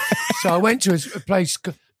beautiful. So I went to a place,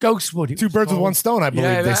 Ghostwood. it Two was birds with called. one stone, I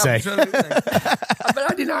believe they say. Absolutely.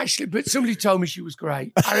 But I didn't actually. But somebody told me she was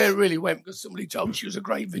great. I really went because somebody told me she was a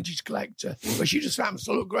great vintage collector. But she just happens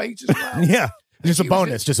to look great as well. Yeah. Just a She was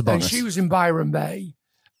bonus. in- Just a bonus. And she was in Byron Bay,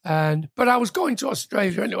 but I was going to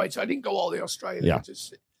Australia anyway, so I didn't go all the Australia Yeah.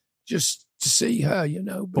 just to see her,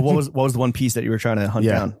 but what was the one piece that you were trying to hunt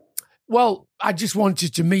Yeah. down? Well, I just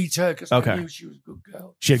wanted to meet her because Okay. I knew she was a good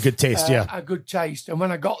girl. She had good taste. Yeah. A good taste. And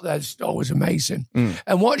when I got there, the store was amazing. Mm.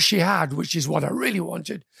 And what she had, which is what I really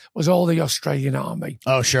wanted, was all the Australian army.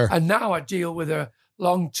 Oh sure. And now I deal with her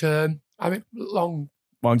long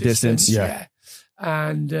Long distance. Yeah.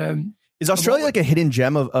 And Is Australia like a hidden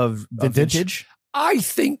gem of vintage? I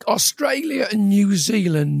think Australia and New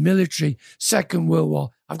Zealand military, Second World War,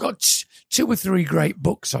 I've got 2 or 3 great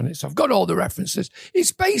books on it. So I've got all the references.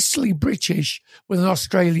 It's basically British with an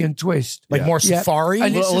Australian twist. Like more Yeah. safari,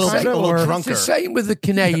 And a it's the little, same- a little It's drunker. the same with the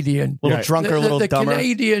Canadian. Little Right. drunker, little the dumber.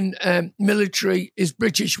 Canadian military is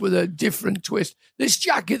British with a different twist. This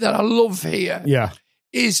jacket that I love here Yeah.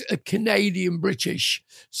 is a Canadian British.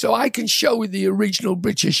 So I can show you the original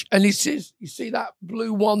British. And it says, you see that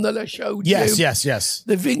blue one that I showed you? Yes.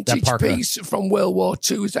 The vintage parka. piece from World War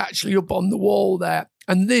II is actually up on the wall there.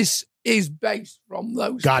 And this is based from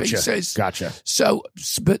those pieces. Gotcha. So,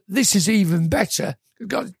 but this is even better. It's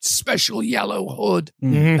got a special yellow hood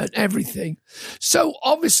Mhm. and everything. So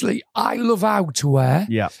obviously, I love outerwear.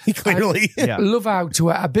 Yeah. Clearly. Yeah. Love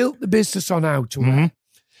outerwear. I built the business on outerwear, Mhm.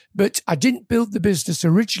 but I didn't build the business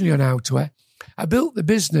originally on outerwear. I built the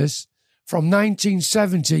business from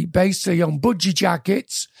 1970 basically on budgie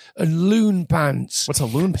jackets and loon pants. What's a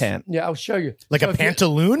loon pant? Yeah, I'll show you. Like So a if you-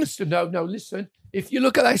 pantaloon? Listen, no, listen. If you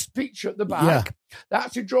look at this picture at the back,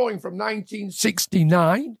 that's a drawing from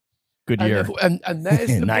 1969. Good year. And there's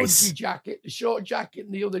the Nice. budgie jacket, the short jacket,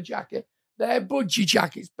 and the other jacket. They're budgie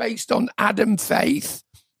jackets based on Adam Faith.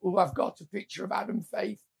 Oh, I've got a picture of Adam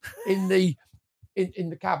Faith in the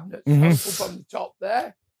cabinet up on the top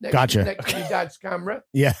there. Next to your dad's camera.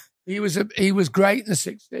 Yeah. He was great in the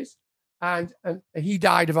 60s, and he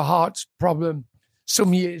died of a heart problem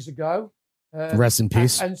some years ago. Rest in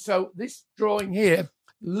peace. And so this drawing here,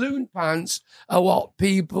 loon pants are what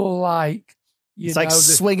people like. It's like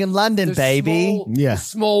swinging London, baby. Yeah. The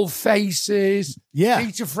small faces. Yeah.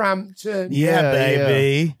 Peter Frampton. Yeah,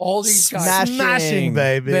 baby. All these guys. Smashing,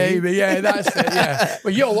 baby. Baby, yeah, that's it, yeah.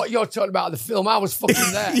 But what you're talking about the film, I was fucking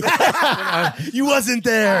there. You know, You wasn't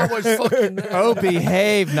there. I was fucking there. Oh,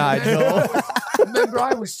 behave, Nigel. Remember,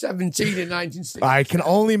 I was 17 in 1960. I can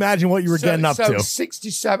only imagine what you were getting up to.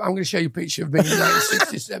 67, I'm going to show you a picture of me in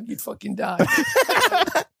 1967. You'd fucking die.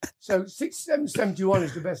 So 67, 71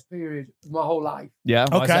 is the best period of my whole life. Yeah.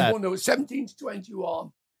 why's Okay. that? Well, no, 17 to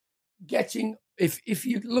 21 getting, if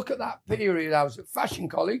you look at that period, I was at fashion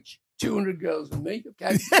college, 200 girls and me.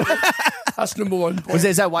 Okay, that's number one point.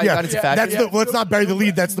 Is that why you got into fashion? That's let's not bury the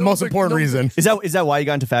lead. That's the most important reason. Is that why you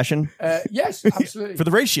got into fashion? Yes, absolutely. For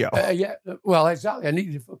the ratio. Yeah, well, exactly. I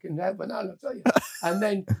needed a fucking head banana, I'll tell you. And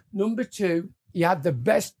then number two, you had the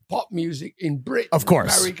best pop music in Britain, Of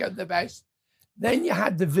course. America, the best. Then you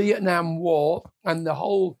had the Vietnam War and the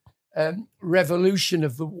whole revolution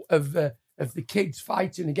of the kids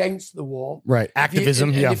fighting against the war. Right. Activism.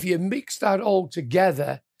 And if you mix that all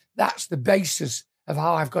together, that's the basis of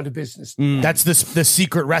how I've got a business. That's the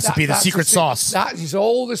secret recipe, the secret sauce. That is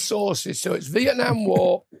all the sources. So it's Vietnam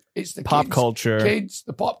War, it's the Pop culture.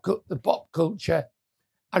 the pop culture,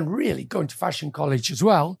 and really going to fashion college as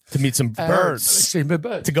well. To meet some birds. See my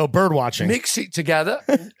birds. To go bird watching. Mix it together,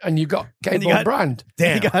 and you got K-Bone brand.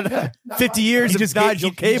 Damn. You got 50 years of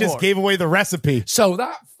Nigel he Cable. just gave away the recipe. So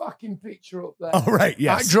that fucking picture up there, Oh, right.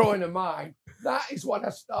 Yes. that drawing of mine, that is what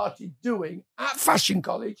I started doing at fashion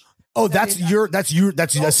college. Oh, that's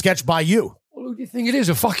a sketch by you. Well, who do you think it is?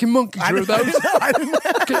 A fucking monkey drew those?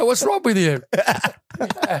 Okay, what's wrong with you?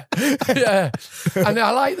 Yeah. And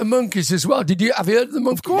I like the monkeys as well. Have you heard of the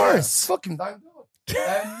monkeys? Of course. Yeah. Fucking thank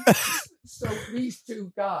God. So these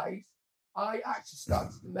two guys, I actually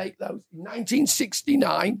started to make those in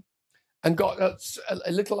 1969 and got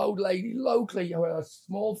a little old lady locally who had a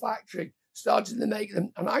small factory, started to make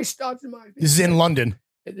them. And I started my business. This is in London.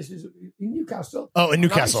 This is in Newcastle. Oh, in And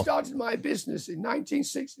Newcastle. I started my business in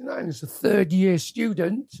 1969 as a third-year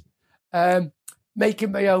student,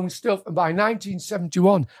 making my own stuff. And by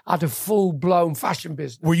 1971, I had a full-blown fashion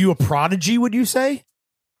business. Were you a prodigy, would you say?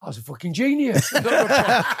 I was a fucking genius.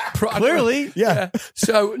 Clearly. Yeah.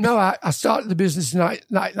 So, no, I started the business in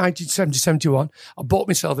 1970-71. I bought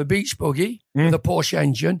myself a beach buggy with a Porsche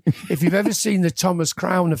engine. If you've ever seen the Thomas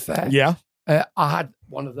Crown Affair, Yeah. I had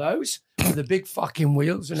one of those with the big fucking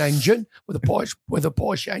wheels and engine with a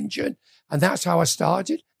Porsche engine, and that's how I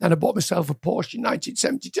started. Then I bought myself a Porsche in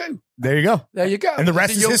 1972. There you go. There you go. And the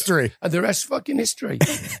rest is history. And the rest is fucking history.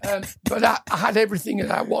 But I had everything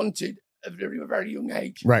that I wanted at a very, very young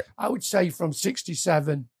age. Right. I would say from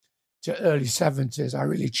 67 to early 70s, I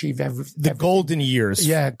really achieved everything. The golden years.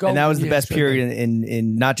 Yeah, And that was the best years for me. period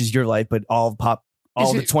in not just your life, but all of pop, all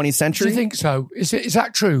Is the it- 20th Do century. you think so? Is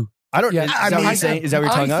that true? I don't. Yeah, is that what you're saying? Is that what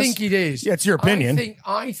you're telling I us? think it is. Yeah, it's your opinion.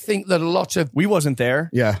 I think that a lot of We wasn't there.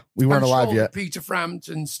 Yeah. We weren't I'm alive sure yet. Peter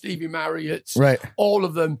Frampton, Stevie Marriott, Right. all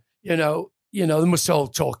of them, they must all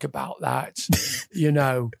talk about that,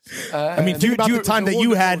 I mean, think about the time that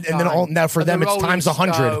you had, and then now for them, it's times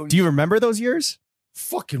 100. Do you remember those years?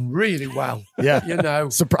 Fucking really well, Yeah. I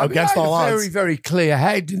Against had all a odds. very, very clear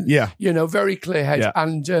head. Yeah. Very clear head.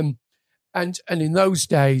 Yeah. And in those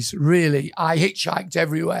days, really, I hitchhiked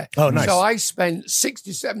everywhere. Oh, nice. So I spent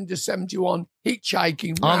 67 to 71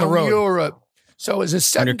 hitchhiking On the around road. Europe. So as a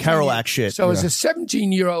 17 your Kerouac shit. So as a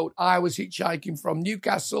 17-year-old, I was hitchhiking from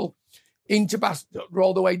Newcastle into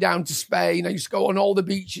all the way down to Spain. I used to go on all the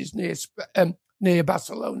beaches near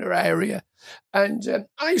Barcelona area. And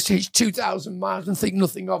I used to hitch 2,000 miles and think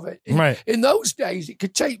nothing of it. Right. In those days, it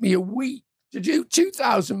could take me a week to do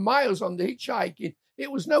 2,000 miles on the hitchhiking.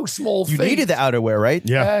 It was no small You thing. needed the outerwear, right?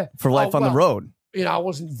 Yeah. For life on the road. I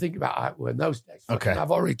wasn't thinking about outwear in those days. Okay. I've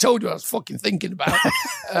already told you I was fucking thinking about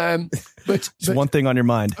it. Just one thing on your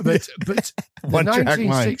mind. But the One track mind.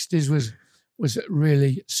 1960s was a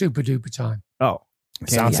really super duper time. Oh,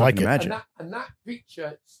 Sounds like it. imagine. And that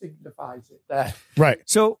picture signifies it there. Right.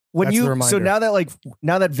 So when That's the so reminder.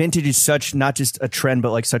 now that vintage is such not just a trend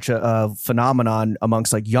but like such a phenomenon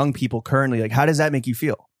amongst like young people currently, like how does that make you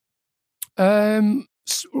feel?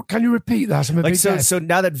 Can you repeat that? I'm a Like bit so deaf. so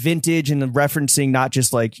now that vintage and the referencing not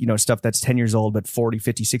just like stuff that's 10 years old but 40,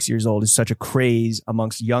 50, 60 years old is such a craze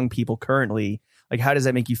amongst young people currently. Like how does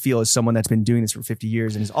that make you feel as someone that's been doing this for 50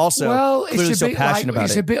 years and is also clearly so passionate about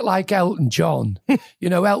it's it? a bit like Elton John.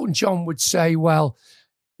 Elton John would say, well,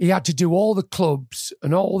 he had to do all the clubs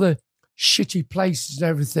and all the shitty places and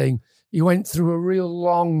everything. He went through a real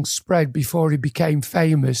long spread before he became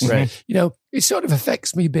famous. Right. It sort of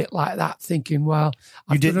affects me a bit like that, thinking, well,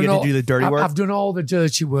 You had to do the dirty work? I've done all the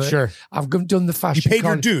dirty work. Sure. I've done the You fashion. paid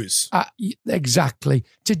your dues. Exactly.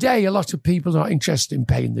 Today, a lot of people are not interested in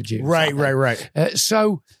paying the dues. Right.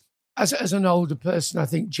 So, as an older person, I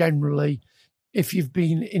think generally, if you've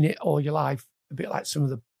been in it all your life, a bit like some of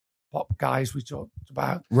the pop guys we talked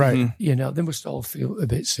about, Right. they must all feel a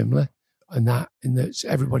bit similar, and that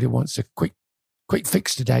everybody wants a quick quick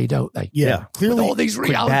fix today, don't they? Yeah. Yeah. With all Clearly, these quick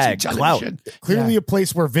reality bag, television. clearly Yeah. a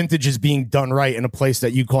place where vintage is being done right, and a place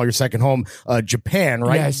that you call your second home, Japan,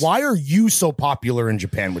 right? Yes. Why are you so popular in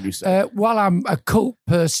Japan, would you say? Well, I'm a cult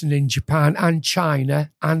person in Japan and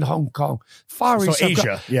China and Hong Kong. Far So East, I've got-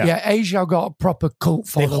 Asia, yeah. Asia, I've got a proper cult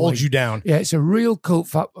They following. hold you down. Yeah, it's a real cult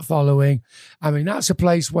following. I mean, that's a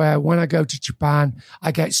place where when I go to Japan,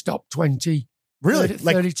 I get stopped 20, Really? 30,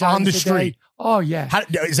 Like 30 times on the a day. street? Oh, yeah.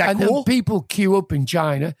 Is that and cool? then people queue up in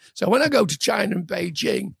China. So when I go to China and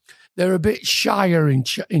Beijing, they're a bit shyer in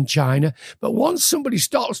China. But once somebody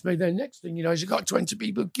stops me, then next thing you know is you've got 20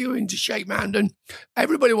 people queuing to shake my hand, and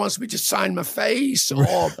everybody wants me to sign my face or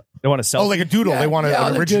They want to sell. Oh, like a doodle. They want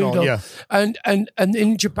an the original. doodle. Yeah. And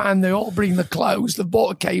in Japan, they all bring the clothes. They've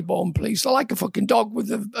bought a K-Bone police. They're like a fucking dog with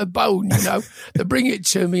a bone, you know. They bring it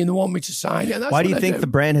to me and they want me to sign it. And that's Why do what you I think the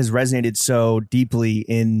brand has resonated so deeply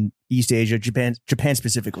in East Asia, Japan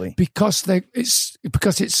specifically? Because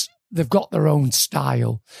they've got their own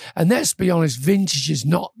style. And let's be honest, vintage is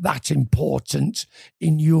not that important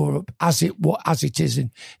in Europe as it is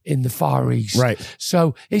in the Far East. Right.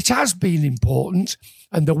 So it has been important.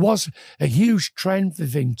 And there was a huge trend for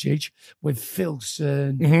vintage with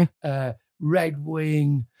Filson, Red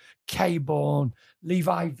Wing, K-Born,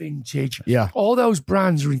 Levi Vintage. Yeah. All those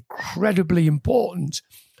brands are incredibly important.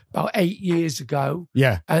 About 8 years ago.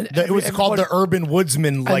 Yeah. And It was called the Urban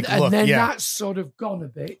Woodsman look. and then Yeah. that's sort of gone a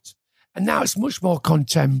bit. And now it's much more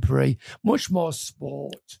contemporary, much more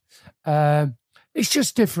sport. It's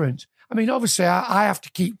just different. I mean, obviously, I have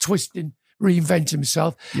to keep twisting, reinventing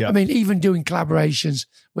myself. Yeah. I mean, even doing collaborations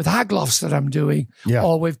with Haglofs that I'm doing Yeah.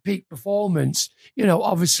 or with Peak Performance, you know,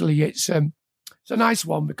 obviously it's a nice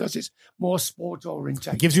one because it's more sport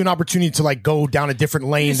oriented. It gives you an opportunity to like go down a different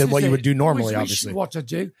lane than what you would do normally, Which obviously. is what I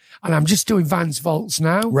do. And I'm just doing Vans Vaults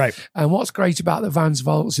now. Right. And what's great about the Vans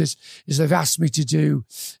Vaults is they've asked me to do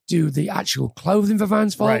the actual clothing for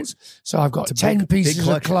Vans Vaults. So I've got It's a 10 big pieces of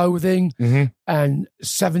collection. clothing Mhm. and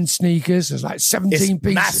 7 sneakers. There's like 17 It's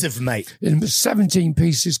pieces. massive, mate. And 17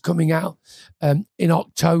 pieces coming out in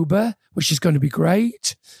October, which is going to be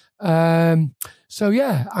great. So,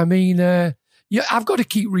 yeah, I mean, yeah, I've got to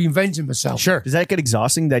keep reinventing myself. Sure. Does that get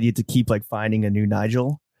exhausting that you have to keep like finding a new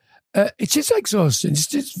Nigel? It is exhausting.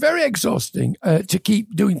 It's very exhausting to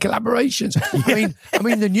keep doing collaborations. I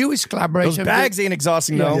mean, the newest collaboration. Those bags ain't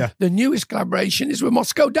exhausting though. Yeah. The newest collaboration is with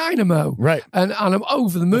Moscow Dynamo. Right. And I'm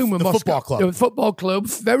over the moon with the Moscow. football club. The football club,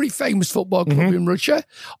 very famous football club in Russia.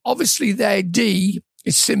 Obviously, their D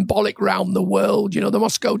is symbolic around the world. You know, the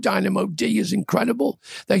Moscow Dynamo D is incredible.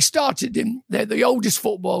 They started they're the oldest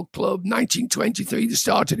football club, 1923. They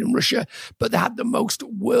started in Russia, but they had the most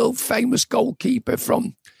world famous goalkeeper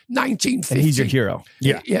from 1950. And he's your hero.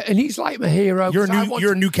 Yeah. Yeah, and he's like my hero. You're 'cause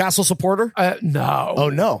a Newcastle supporter? no. Oh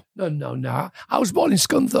no. No. I was born in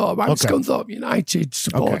Scunthorpe. I'm a Okay. Scunthorpe United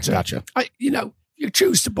supporter. Okay, gotcha. You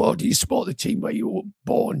choose to support, you support the team where you were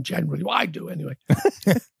born generally. Well, I do anyway.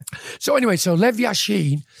 So Lev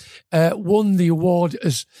Yashin won the award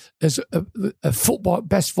as a football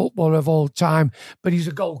best footballer of all time, but he's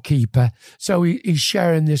a goalkeeper. So he's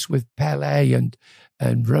sharing this with Pele and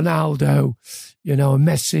Ronaldo, you know, and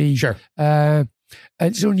Messi. Sure. And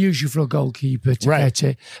it's unusual for a goalkeeper to Right. get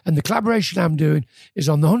it. And the collaboration I'm doing is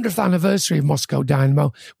on the 100th anniversary of Moscow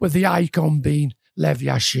Dynamo, with the icon being Lev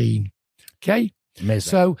Yashin. Okay? Amazing.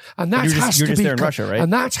 So, and that You're has just to be there in Russia, right?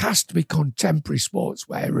 And that has to be contemporary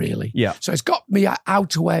sportswear, really. Yeah. So it's got me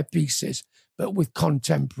outerwear pieces, but with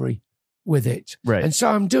contemporary with it. Right. And so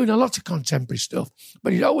I'm doing a lot of contemporary stuff,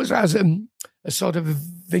 but it always has a sort of a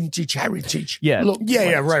vintage heritage. Yeah. look.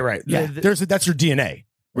 yeah, right. Yeah. That's your DNA. in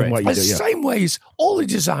Right. What you The do, yeah. same way as all the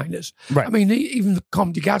designers. Right. I mean, even the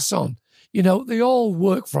Comme des Garçons, you know, they all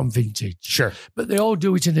work from vintage. Sure. But they all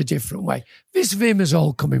do it in a different way. This Vim is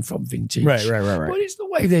all coming from vintage. Right. But it's the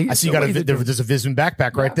way they. I see you got there's a Visvim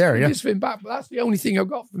backpack right there. Yeah. Visvim back, but that's the only thing I've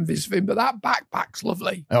got from Visvim. But that backpack's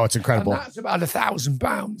lovely. Oh, it's incredible. And that's about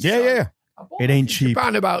 £1,000. Yeah. I bought It ain't in cheap.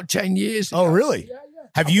 Japan about 10 years Oh, ago. really? Yeah.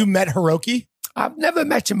 Have you met Hiroki? I've never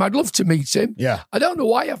met him. I'd love to meet him. Yeah. I don't know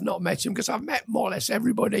why I've not met him because I've met more or less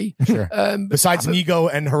everybody. Sure. Besides Nigo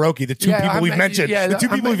and Hiroki, the two people we've mentioned, the two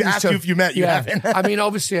people we've asked you if you met, you haven't. I mean,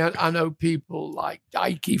 obviously, I know people like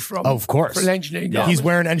Daiki from Of course. Frill Engineering. He's Garments.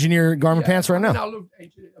 wearing engineer garment pants right I now. love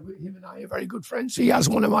him and I are very good friends. He has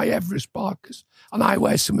one of my Everest Parkers, and I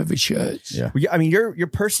wear some of his shirts. Yeah. I mean, your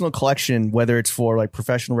personal collection, whether it's for like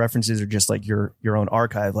professional references or just like your own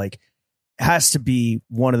archive, like has to be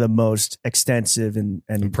one of the most extensive and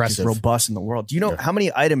Impressive. just robust in the world. Do you know how many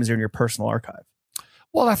items are in your personal archive?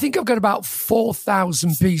 Well, I think I've got about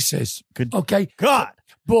 4,000 pieces. Good Okay. God.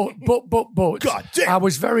 But God damn. I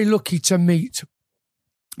was very lucky to meet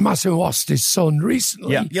Massimo Osti's son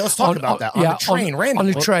recently. Yeah, let's talk about that. On the train, Randy. On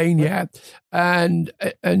the train, yeah. And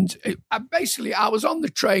basically, I was on the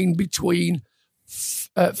train between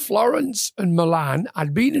Florence and Milan.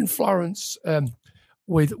 I'd been in Florence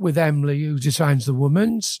with Emily, who designs the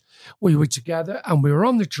Woman's. We were together, and we were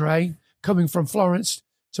on the train coming from Florence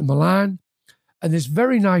to Milan. And this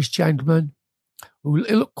very nice gentleman, who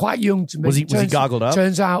looked quite young to me. Was he goggled up?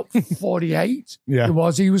 Turns out 48. Yeah.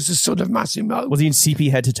 He was the son of Massimo. Was he in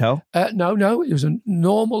CP head to toe? No. He was a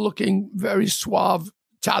normal-looking, very suave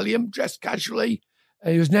Italian, dressed casually.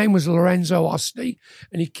 His name was Lorenzo Osti,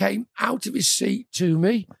 and he came out of his seat to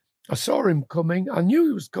me. I saw him coming. I knew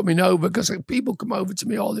he was coming over because people come over to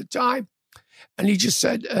me all the time. And he just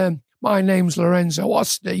said, my name's Lorenzo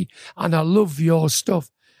Osti, and I love your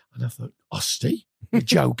stuff. And I thought, Osti? You're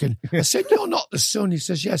joking. I said, you're not the son. He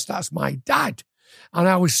says, yes, that's my dad. And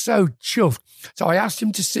I was so chuffed. So I asked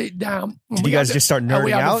him to sit down. Did you guys just start nerding out?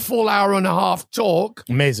 We had a full hour and a half talk.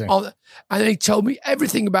 Amazing. And then he told me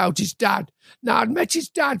everything about his dad. Now, I'd met his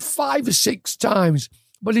dad 5 or 6 times,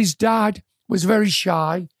 but his dad was very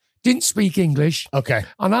shy, didn't speak English. Okay.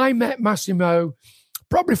 And I met Massimo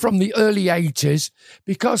probably from the early 80s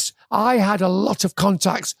because I had a lot of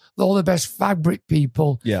contacts with all the best fabric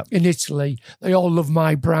people in Italy. They all love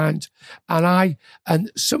my brand.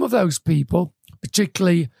 And some of those people,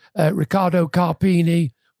 particularly Riccardo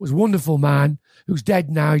Carpini, was a wonderful man who's dead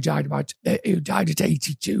now. He died at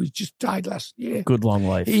 82. He just died last year. Good long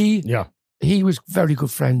life. He was very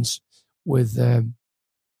good friends with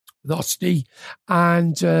Osti,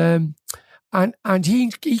 and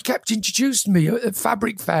he kept introducing me at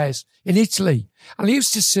fabric fairs in Italy. And I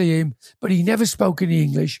used to see him, but he never spoke any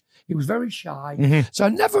English. He was very shy. Mm-hmm. So I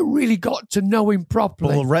never really got to know him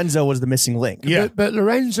properly. But Lorenzo was the missing link. Yeah. But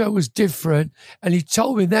Lorenzo was different. And he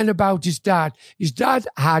told me then about his dad. His dad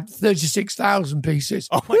had 36,000 pieces.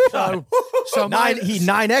 Oh, my God. So he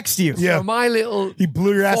 9x'd you. Yeah. So my little... He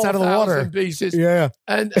blew your ass out of the water. Pieces. Yeah.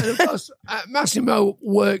 And of course, Massimo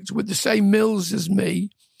worked with the same mills as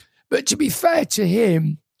me. But to be fair to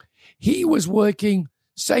him, he was working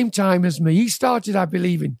same time as me. He started, I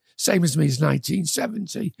believe, in same as me as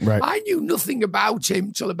 1970. Right. I knew nothing about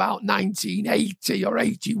him till about 1980 or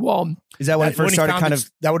 81. Is that when it first started kind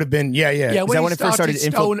of... That would have been, yeah. Yeah, Is that when it first started...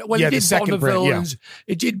 When he did Bonneville,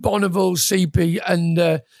 it did Bonneville, CP,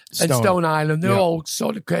 and Stone Island. They all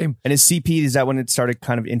sort of came. And his CP, is that when it started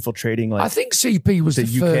kind of infiltrating? Like, I think CP was the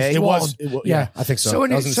UK? first It one. was, yeah, I think so.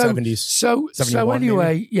 That was in the 70s. So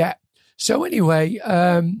anyway, yeah. So anyway,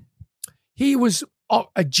 he was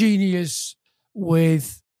a genius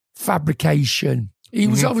with fabrication. He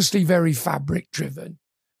was obviously very fabric driven,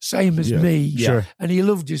 same as me. Sure. And he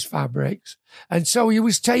loved his fabrics. And so he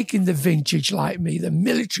was taking the vintage like me, the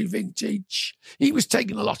military vintage. He was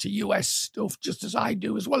taking a lot of US stuff, just as I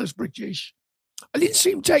do, as well as British. I didn't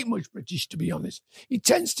see him take much British, to be honest. He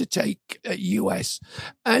tends to take US.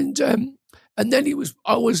 And then he was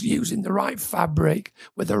always using the right fabric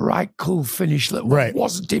with the right cool finish that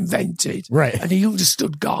wasn't invented. Right. And he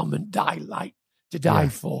understood garment dye like to die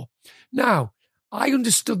for. Now, I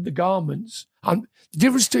understood the garments. And the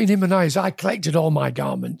difference between him and I is I collected all my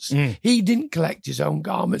garments. He didn't collect his own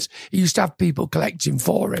garments. He used to have people collecting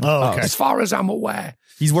for him. Oh, okay. As far as I'm aware.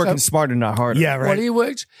 he's working smarter, not harder. Yeah, right. Well, he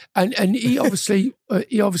worked, and he obviously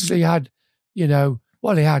had, he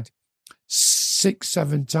had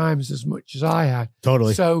 6-7 times as much as I had.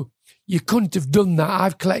 Totally. So you couldn't have done that.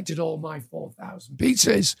 I've collected all my 4,000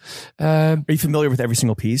 pieces. Are you familiar with every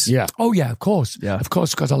single piece? Yeah. Oh yeah, of course. Yeah. Of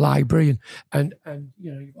course, got a library and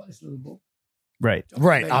you've got this little book. Right.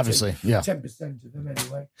 Right. Obviously. Yeah. 10% of them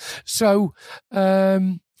anyway. So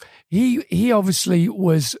he obviously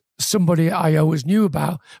was somebody I always knew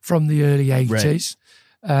about from the early 80s.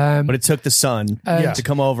 But it took the son to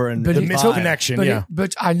come over and but The it missing took- connection.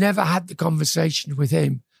 But I never had the conversation with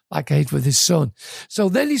him like I had with his son. So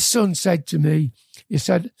then his son said to me, he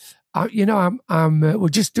said, we're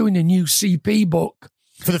just doing a new CP book.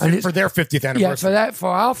 For their 50th anniversary. Yeah, for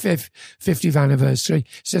our 50th anniversary.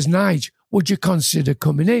 He says, Nige, would you consider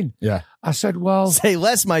coming in? Yeah. I said, well... say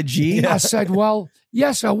less, my G. I said, well,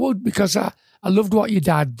 yes, I would, because I loved what your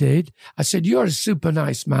dad did. I said, you're a super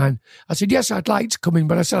nice man. I said, yes, I'd like to come in,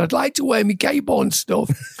 but I said, I'd like to wear my K-Bone stuff.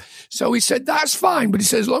 So he said, that's fine. But he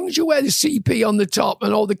said, as long as you wear the CP on the top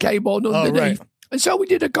and all the K-Bone underneath. Right. And so we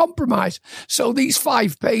did a compromise. So these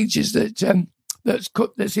 5 pages that's in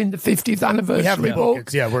the 50th anniversary We have the book.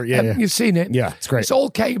 book. You've seen it. Yeah, it's great. It's all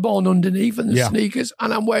K-Bone underneath and the sneakers,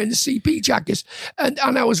 and I'm wearing the CP jackets. And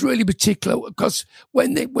I was really particular because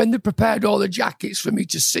when they prepared all the jackets for me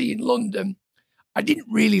to see in London, I didn't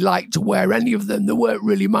really like to wear any of them. They weren't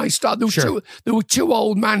really my style. They were too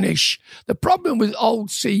old manish. The problem with old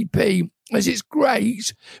CP is it's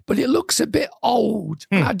great, but it looks a bit old.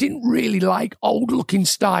 And I didn't really like old looking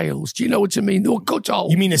styles. Do you know what I mean? They were cut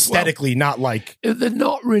old. You mean aesthetically, not like... They're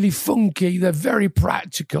not really funky. They're very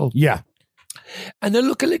practical. Yeah. And they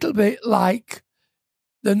look a little bit like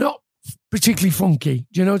they're not particularly funky.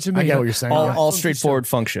 Do you know what I mean? I get what you're saying. All straightforward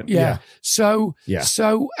function. Yeah. So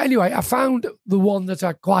anyway, I found the one that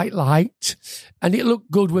I quite liked and it looked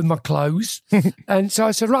good with my clothes. And so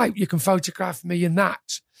I said, right, you can photograph me in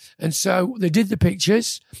that. And so they did the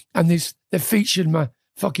pictures and they featured my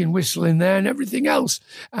fucking whistle in there and everything else.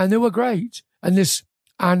 And they were great. And his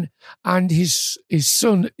son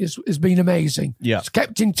has been amazing. Yeah. He's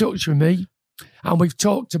kept in touch with me and we've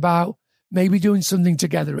talked about maybe doing something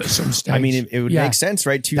together at some stage. I mean, it would make sense,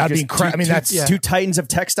 right? That'd be incredible. I mean, that's two titans of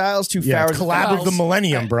textiles, two pharaohs. Collab of the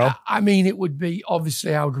millennium, bro. I mean, it would be,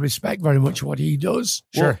 obviously, I would respect very much what he does.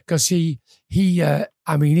 Sure. Because he's a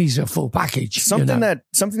full package. Something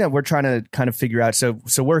that we're trying to kind of figure out. So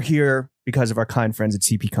we're here because of our kind friends at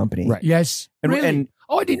CP Company. Right. Yes. And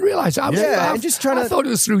I didn't realize. I'm just trying to. I thought it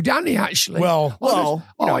was through Danny, actually. I didn't both,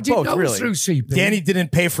 know it was really. through CP. Danny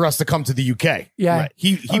didn't pay for us to come to the UK. Yeah. Right.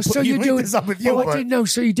 He linked this up with you. I didn't know.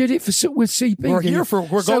 So you did it with CP. We're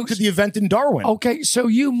going to the event in Darwin. Okay, so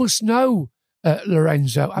you must know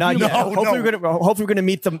Lorenzo. Hopefully we're going to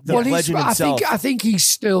meet the legend himself. I think he's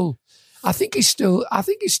still the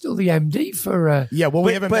MD for.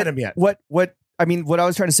 We haven't met him yet. What I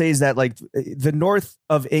was trying to say is that like the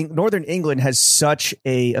Northern England has such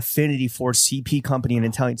a affinity for CP Company and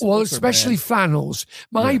Italian. Well, especially flannels.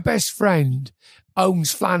 My best friend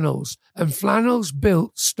owns Flannels, and Flannels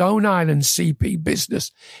built Stone Island CP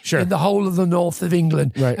business in the whole of the north of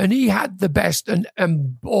England. Right. And he had the best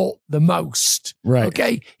and bought the most. Right.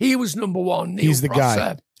 Okay. He was number one. He's the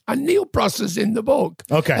guy. And Neil Prosser's in the book.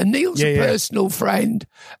 Okay. And Neil's a personal friend,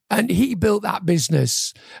 and he built that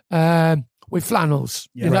business. With flannels,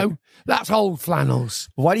 you know, that's old flannels.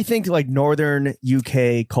 Why do you think like Northern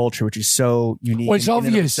UK culture, which is so unique? Well, it's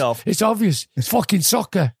obvious. It's obvious. It's fucking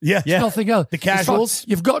soccer. Yeah. It's nothing else. The casuals.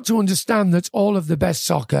 You've got to understand that all of the best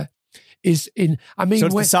soccer is in. I mean, so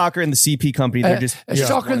it's the soccer and the CP Company. They're just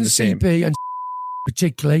soccer and the CP and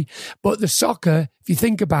particularly, but the soccer. If you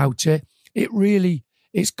think about it,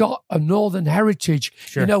 it's got a northern heritage.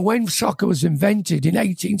 Sure. You know, when soccer was invented in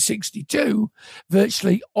 1862,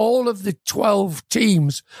 virtually all of the 12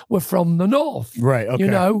 teams were from the north. Right. Okay.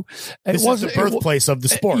 You know, this is the birthplace of the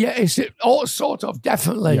sport. Yeah, it's all sort of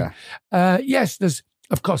definitely. Yeah. Yes, there's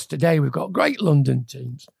of course today we've got great London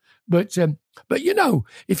teams, but you know,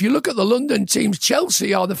 if you look at the London teams,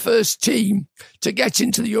 Chelsea are the first team to get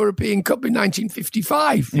into the European Cup in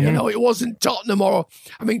 1955. Mm-hmm. You know, it wasn't Tottenham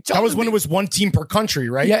Tottenham, that was when it was one team per country,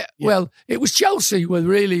 right? Yeah. Well, it was Chelsea were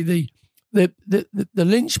really the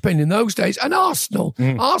linchpin in those days, and Arsenal.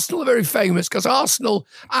 Arsenal are very famous because Arsenal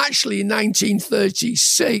actually in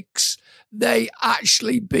 1936 they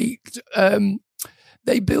actually beat.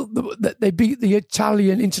 They beat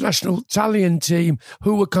the international Italian team,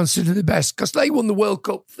 who were considered the best because they won the World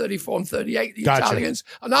Cup 34 and 38. The Italians,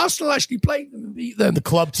 and Arsenal actually played them and beat them. The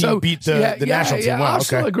club team beat the national team. Wow,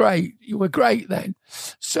 Arsenal are great. You were great then.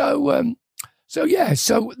 So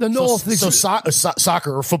the North is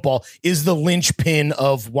soccer or football is the linchpin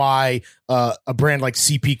of why a brand like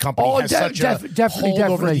CP Company has such a hold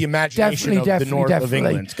over the imagination of the north of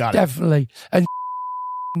England. Got it. Definitely. And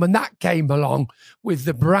when that came along with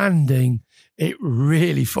the branding, it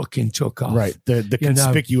really fucking took off. Right. The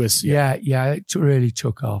conspicuous. It really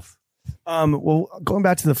took off. Well, going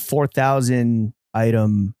back to the 4,000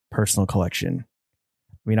 item personal collection,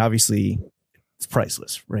 I mean, obviously it's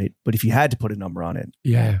priceless, right? But if you had to put a number on it,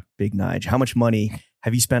 Big Nige, how much money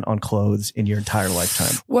have you spent on clothes in your entire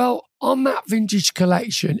lifetime? Well, on that vintage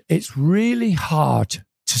collection, it's really hard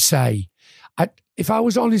to say. If I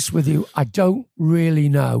was honest with you, I don't really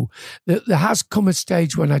know. There has come a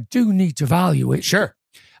stage when I do need to value it. Sure.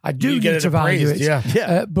 I do need to value it.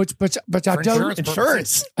 Yeah. But I don't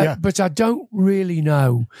insurance. But I don't really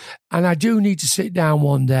know, and I do need to sit down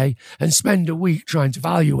one day and spend a week trying to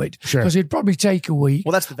value it. Sure. Because it'd probably take a week.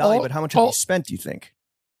 Well, that's the value. But how much have you spent? Do you think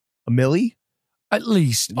 $1 million? At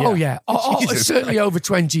least. Yeah. Certainly over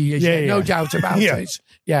 20 years. No doubt about it.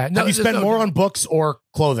 Yeah. No, have you spent more on books or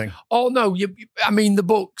clothing? Oh, no. The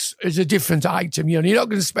books is a different item. You know, you're not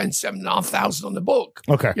going to spend $7,500 on the book.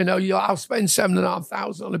 Okay. You know, I'll spend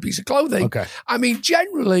 $7,500 on a piece of clothing. Okay. I mean,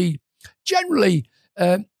 generally,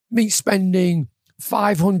 me spending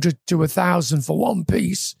 $500 to $1,000 for one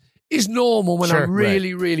piece is normal when I Sure,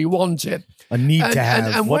 really, really want it. A need to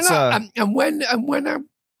have. And when I'm,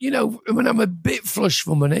 when I'm a bit flush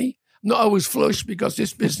for money, not always flush because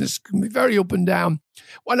this business can be very up and down.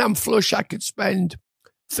 When I'm flush, I could spend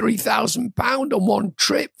 £3,000 on one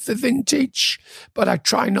trip for vintage, but I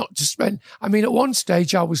try not to spend. I mean, at one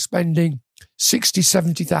stage, I was spending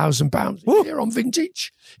 £60,000-70,000 a year on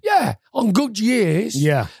vintage. Yeah, on good years.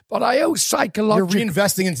 Yeah. But I owe psychologically. You're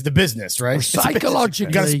reinvesting into the business, right?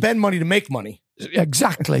 Psychologically. You got to spend money to make money.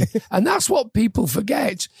 Exactly. And that's what people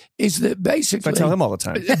forget is that basically. I tell him all the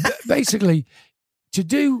time. Basically, to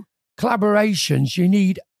do collaborations, you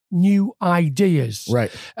need new ideas.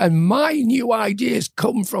 Right. And my new ideas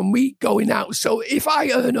come from me going out. So if I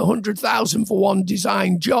earn 100,000 for one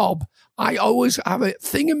design job, I always have a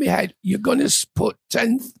thing in my head. You're going to put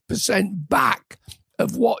 10% back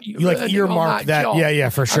of what you like earmark that. job. Yeah,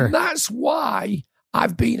 for sure. And that's why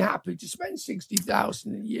I've been happy to spend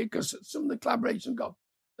 60,000 a year because some of the collaboration got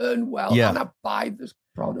earn well, and I buy the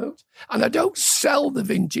product, and I don't sell the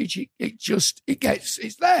vintage. It's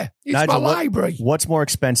there. It's Nigel, my library. What's more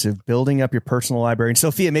expensive, building up your personal library? And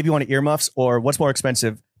Sophia, maybe you want earmuffs, or what's more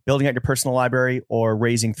expensive, building out your personal library or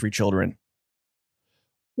raising 3 children?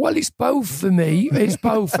 Well, it's both for me. It's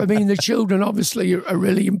both. I mean, the children obviously are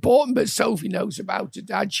really important, but Sophie knows about her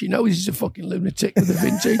dad. She knows he's a fucking lunatic with the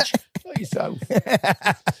vintage. Not yourself.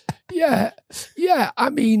 Yeah. I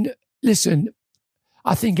mean, listen,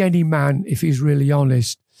 I think any man, if he's really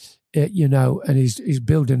honest, and he's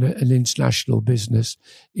building an international business,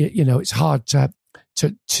 it's hard to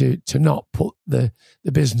not put the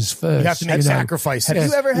business first. You have to make sacrifices. Have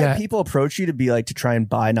you ever had people approach you to try and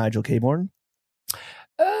buy Nigel Caborn?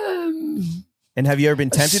 And have you ever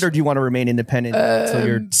been tempted, or do you want to remain independent until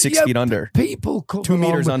you're 6 feet under? People come 2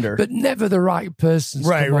 meters along, under, but never the right person.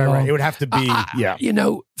 Right. It would have to be,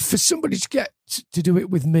 for somebody to get to do it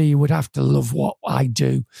with me, would have to love what I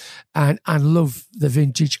do, and love the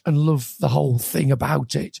vintage and love the whole thing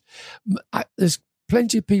about it. There's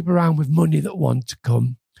plenty of people around with money that want to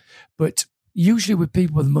come, but usually with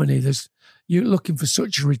people with money, you're looking for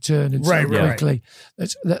such a return and so quickly.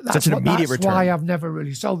 That's such an immediate return. That's why I've never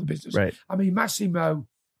really sold the business. Right. I mean, Massimo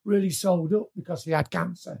really sold up because he had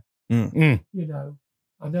cancer. Mm.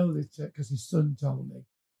 I know that because his son told me.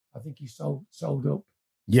 I think he sold up.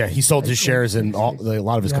 Yeah, he sold his shares in a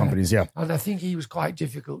lot of his companies. Yeah, and I think he was quite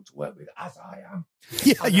difficult to work with, as I am.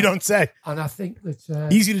 Yeah, you don't say. And I think that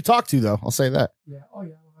easy to talk to, though. I'll say that. Yeah. Oh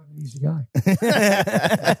yeah, I'm an easy guy.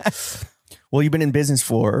 Well, you've been in business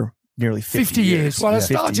for nearly 50 years. Well, I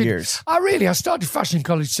 50 years. I started fashion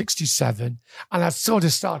college 67, and I sort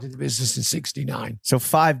of started the business in 69. So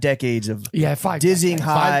 5 decades of 5 dizzying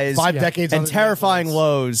decades. highs, 5 decades and terrifying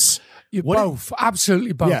lows. Both,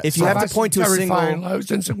 absolutely both. Yeah, if you have to point to a single,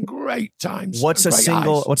 lows and some great times. What's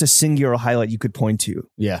a singular highlight you could point to?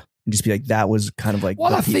 Yeah. And just be like, that was kind of like.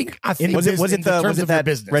 Well, I think was it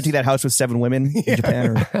that renting that house with 7 women in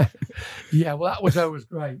Japan? Or? Yeah, well, that was always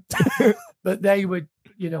great. But they were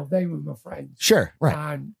my friends. Sure,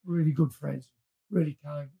 right. And really good friends, really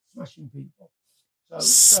kind, smashing people.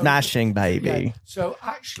 Smashing, baby. Yeah. So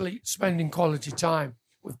actually spending quality time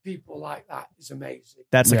with people like that is amazing.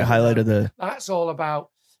 That's like a highlight of the. That's all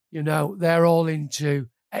about, they're all into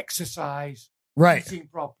exercise, right, eating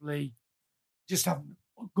properly, just having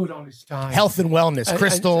a good, honest time, health and wellness,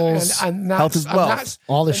 crystals, and health is wealth,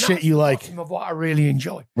 all the shit you like. Of what I really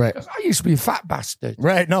enjoy, right? Because I used to be a fat bastard,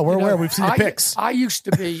 right? No, we're aware. We've seen the pics. I used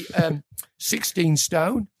to be 16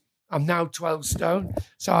 stone. I'm now 12 stone.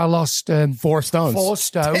 So I lost 4 stones. 4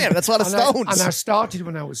 stone. Damn, that's a lot of stones. And I started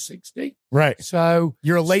when I was 60. Right. So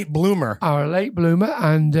you're a late bloomer. I'm a late bloomer.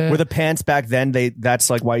 And were the pants back then, that's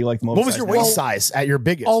like why you like the most. What was your waist size at your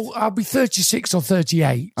biggest? Oh, I'll be 36 or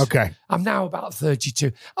 38. Okay. I'm now about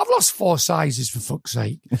 32. I've lost 4 sizes for fuck's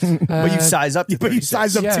sake. But you size up. But you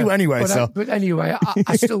size up too anyway. But anyway,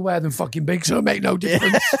 I still wear them fucking big, so it make no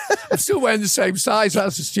difference. I'm still wearing the same size.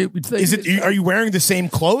 That's a stupid thing. Are you wearing the same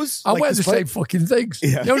clothes? I wear the same fucking things.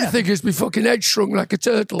 Yeah. The only thing is my fucking head shrunk like a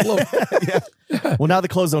turtle. Look. Well, now the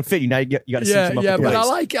clothes don't fit you. Now you got to cinch them up. Yeah, but I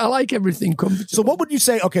like everything comfortable. So what would you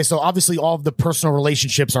say? Okay, so obviously all of the personal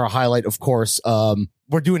relationships are a highlight, of course.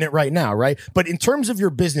 We're doing it right now, right? But in terms of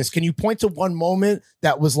your business, can you point to one moment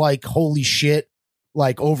that was like, holy shit,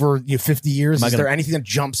 like over 50 years? Is there anything that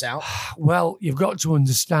jumps out? Well, you've got to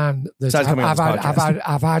understand that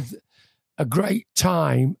I've had a great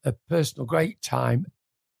time, a personal great time,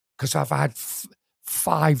 because I've had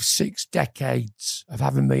 5-6 decades of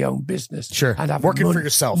having my own business. Sure. And having working for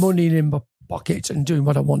yourself. Money in my pocket and doing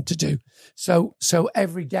what I want to do. So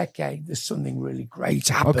every decade there's something really great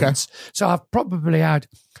happens. Okay. So I've probably had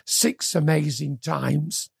 6 amazing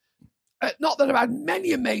times not that I've had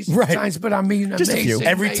many amazing Right. times, but I mean Just a few. amazing.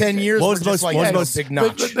 Every 10 years, What we're was the just most- like, what was the yeah,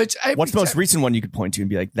 most- big notch. But every What's the most time- recent one you could point to and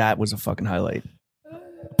be like, that was a fucking highlight?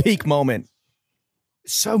 Peak moment.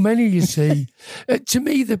 So many, you see. To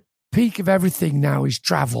me, the peak of everything now is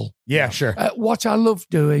travel. Yeah, sure. What I love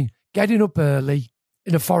doing, getting up early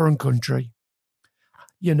in a foreign country,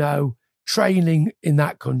 training in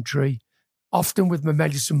that country, often with my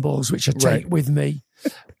medicine balls, which I take Right. with me.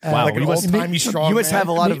 Wow, Like an you must- old-timey strong You must man. have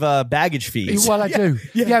a lot of baggage fees. Well, I do.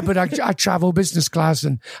 Yeah, but I travel business class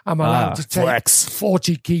and I'm allowed to take flex.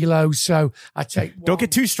 40 kilos. So I take Don't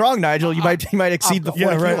get too strong, Nigel. You might exceed the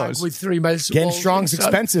 40 kilos. with 3 medicine Getting balls. strong's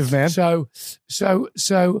expensive, man. So I What's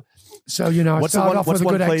the start one- off what's with a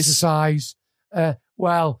one good place- exercise.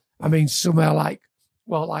 Somewhere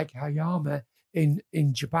like Hayama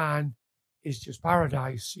in Japan is just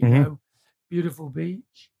paradise. Mhm. Beautiful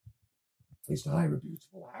beach. It's a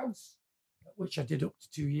beautiful house, which I did up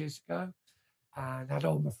to 2 years ago, and had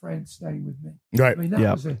all my friends staying with me. Right. I mean, that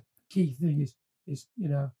Yeah. was a key thing. Is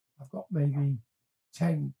I've got maybe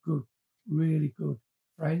 10 good, really good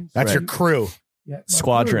friends. That's your Right. crew. Yeah, my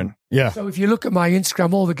Squadron. crew. Yeah. So if you look at my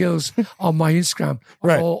Instagram, all the girls on my Instagram are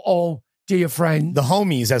Right. all dear friends. The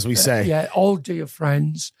homies, as we say. Yeah, all dear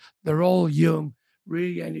friends. They're all young,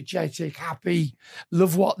 really energetic, happy,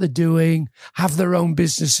 love what they're doing, have their own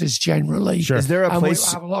businesses generally. Sure. Is there a And place?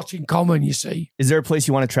 we have a lot in common, you see. Is there a place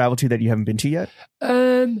you want to travel to that you haven't been to yet?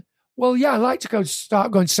 Well, yeah, I like to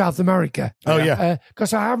start going to South America. Oh, yeah.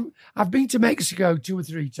 Because I've been to Mexico 2 or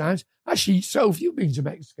 3 times. Actually, Soph, you've been to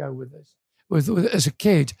Mexico with us as a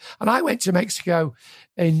kid, and I went to Mexico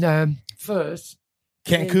in first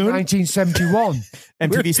in Cancun? 1971.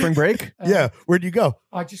 MTV Spring Break? Yeah. Where'd you go?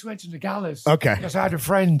 I just went to Nogales. Okay. Because I had a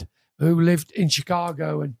friend who lived in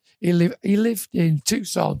Chicago, and he lived in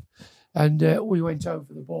Tucson, and we went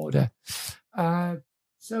over the border.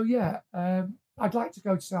 I'd like to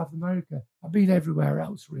go to South America. I've been everywhere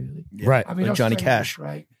else, really. Right. I mean, Like Johnny Australia's Cash.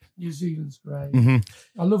 great. New Zealand's great. hmm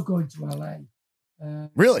I love going to LA.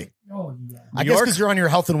 Really? Oh yeah. I New guess York? because you're on your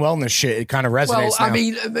health and wellness shit, it kind of resonates. Well, I now.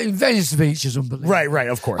 mean, Venice Beach is unbelievable. right,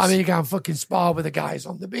 of course. I mean, you can fucking spar with the guys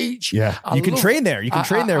on the beach. yeah. You can train there. You can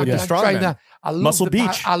train there with the strongman. I love Muscle the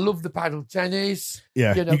Beach. I love the paddle tennis.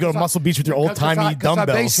 Yeah. You You, know, go to 'cause Muscle Beach with your old timey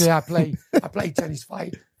dumbbells. Basically, I play tennis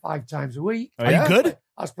five times a week. Oh, Are yeah? you good?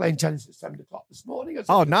 I was playing tennis at 7 o'clock this morning.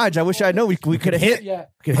 Oh, Nige, I wish I know. We could have hit. Yeah.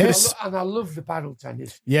 Could And I hit. and I love the paddle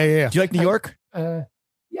tennis. Yeah. Do you like New York?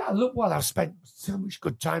 Yeah, look, well, I've spent so much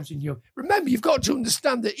good times in New York. Remember, you've got to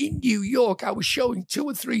understand that in New York, I was showing 2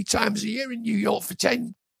 or 3 times a year in New York for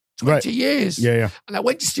 10, 20 Right. years. Yeah. And I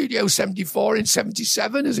went to Studio 74 in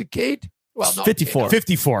 77 as a kid. Well, not 54.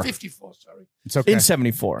 54. 54, sorry. It's okay. In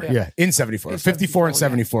 74. Yeah. yeah, in 74. In 54 and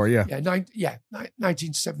 74, 74, yeah. Yeah,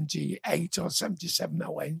 1978 or 77 I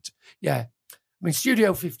went. Yeah. I mean,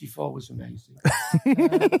 Studio 54 was amazing.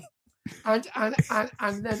 And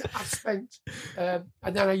then I spent, and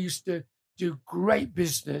then I used to do great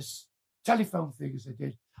business, telephone figures I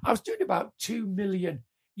did. I was doing about 2 million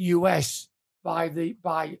US by the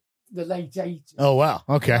late 80s. Oh, wow.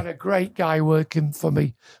 I Okay. had a great guy working for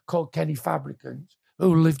me called Kenny Fabricant,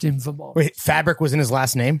 who lived in Vermont. Wait, Fabric was in his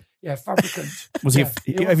last name? Yeah, Fabricant. Was he?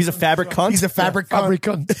 Yeah, If he's a fabric cunt. He's a fabric cunt.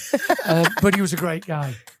 Fabricant. But he was a great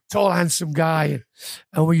guy, tall, handsome guy,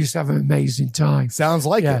 and we used to have an amazing time. Sounds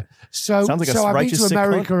like Yeah. it. So, Sounds like a so I've been righteous to sick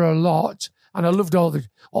America a lot, and I loved all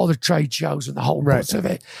the trade shows and the whole Right. bit of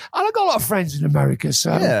it. And I got a lot of friends in America,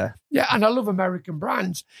 so Yeah. and I love American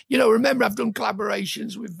brands. Remember I've done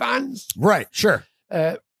collaborations with Vans, Right, sure.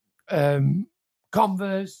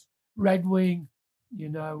 Converse, Red Wing,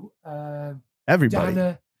 Everybody.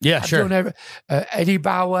 Dana. Yeah, I've sure. done Eddie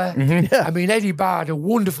Bauer. Mhm. Yeah. I mean, Eddie Bauer had a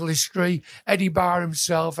wonderful history. Eddie Bauer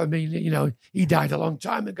himself, I mean, he died a long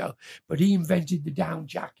time ago, but he invented the down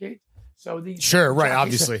jacket. So these Sure, down right, jackets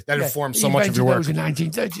obviously. That informs he so much of your invented work. those in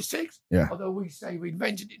 1936. Yeah. Although we say we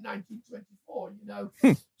invented it in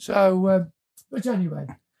 1924, So, but anyway,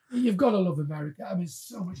 you've got to love America. I mean,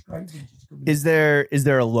 so much great vintage coming. Is there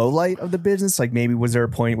a low light of the business? Like maybe was there a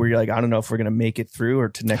point where you're like, I don't know if we're gonna make it through or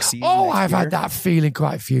to next season? Oh, next I've year? had that feeling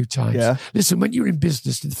quite a few times. Yeah. Listen, when you're in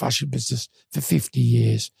business, in the fashion business for 50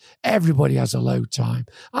 years, everybody has a low time.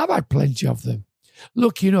 I've had plenty of them.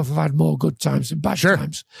 Lucky enough, I've had more good times than bad Sure.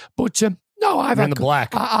 times. But no, I've You're had in the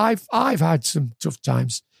black. I've had some tough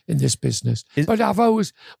times in this business. Is- But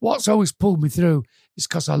what's always pulled me through it's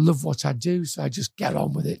because I love what I do. So I just get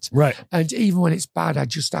on with it. Right. And even when it's bad, I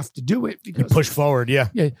just have to do it You because push forward. Yeah.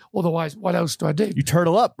 yeah. Otherwise, what else do I do? You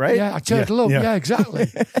turtle up, right? Yeah, I turtle up. Yeah. Yeah, exactly.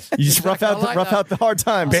 You just rough out I like that. the hard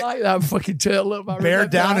times. I like that fucking turtle up. I Bear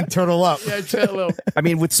remember down that. and turtle up. Yeah, turtle up. I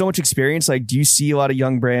mean, with so much experience, like, do you see a lot of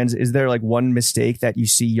young brands? Is there like one mistake that you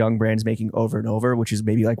see young brands making over and over, which is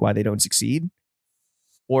maybe like why they don't succeed?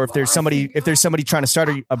 Or if there's somebody trying to start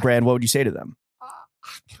a brand, what would you say to them?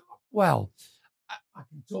 Well, I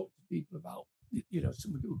can talk to people about,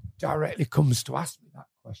 somebody who directly comes to ask me that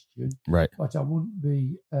question, Right. but I wouldn't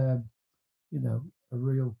be, a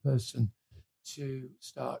real person to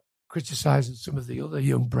start criticizing some of the other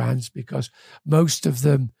young brands because most of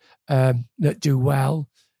them that do well,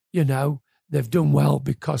 they've done well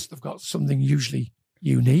because they've got something usually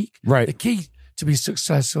unique. Right. The key to be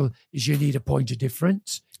successful is you need a point of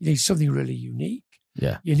difference. You need something really unique.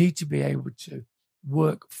 Yeah. You need to be able to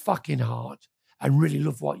work fucking hard and really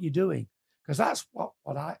love what you're doing. Because that's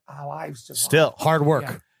how I've survived. Still hard work.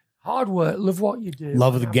 Yeah. Hard work, love what you do.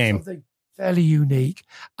 Love of and the have game. Something fairly unique.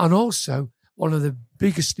 And also, one of the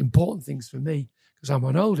biggest important things for me, because I'm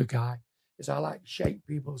an older guy, is I like to shake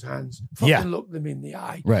people's hands, fucking look them in the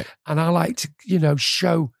eye. Right. And I like to,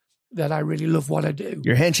 show that I really love what I do.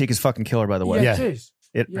 Your handshake is fucking killer, by the way. Yeah, it is.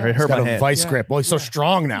 It Yeah. hurt He's got my a hand. vice Yeah. grip. Well, he's so Yeah.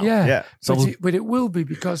 strong now. Yeah. Yeah. So But it will be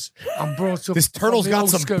because I'm brought up. This turtle's from the got old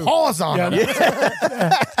some school. paws on him.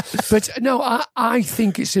 Yeah. But no, I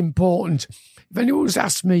think it's important. If anyone was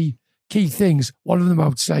asked me key things, one of them I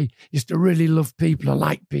would say is to really love people and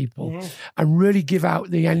like people and really give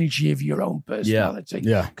out the energy of your own personality.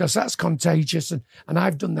 Yeah. Because that's contagious. And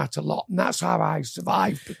I've done that a lot. And that's how I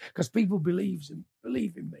survived because people believe in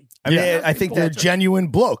me. I mean, Yeah. I think They're a that, genuine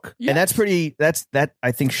bloke. Yeah. and that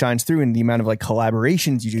I think shines through in the amount of like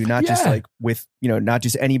collaborations you do, not just Yeah. like with, not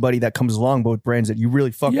just anybody that comes along, but with brands that you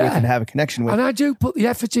really fuck with Yeah. and have a connection with. And I do put the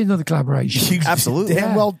effort in on the collaboration. You Absolutely. damn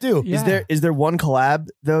Yeah. well do. Yeah. Is there one collab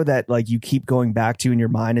though that like you keep going back to in your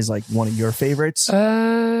mind is like one of your favorites?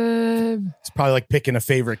 It's probably like picking a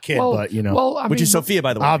favorite kid, but I Which mean, is Sophia,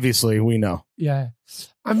 by the way. obviously we know. Yeah.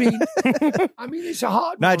 I mean, it's a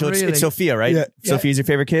hard Nigel, one, really. it's Sophia, right? Yeah. Sophia's your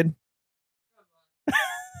favorite kid?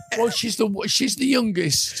 Well, she's the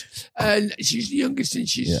youngest, and she's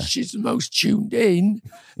the most tuned in.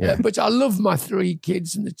 Yeah. But I love my 3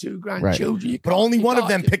 kids and the 2 grandchildren. You But can't- only you one of can't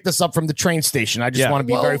them do- picked us up from the train station. I just Yeah. want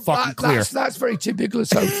to be very fucking clear. That's very typical of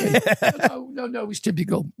Sophie. No, it's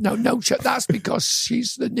typical. No, that's because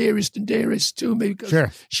she's the nearest and dearest to me. Because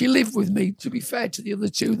Sure. she lived with me. To be fair to the other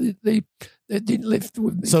 2, they didn't live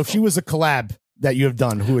with me. So if she was a collab that you have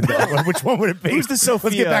done, which one would it be? Who's the Sophia?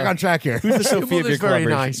 Let's get back on track here. Who's the Your Sophia of your mother's very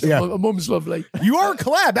collaboration? nice. Yeah. My mum's lovely. You are a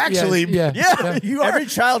collab, actually. Yeah. Yeah, You are. every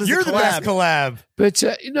child is You're a the best collab. collab. But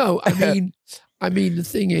I mean, the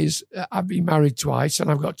thing is, I've been married twice, and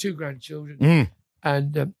I've got 2 grandchildren,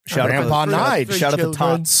 and Shout out to Grandpa the- Nige. three Shout out to children.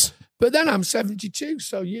 Tots. But then I'm 72,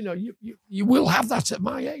 so you will have that at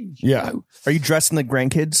my age. Yeah. You Are you dressing the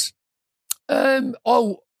grandkids?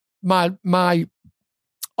 know? My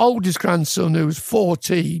oldest grandson, who's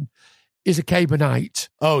 14, is a Cabonite,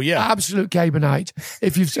 Oh, yeah. absolute Cabonite.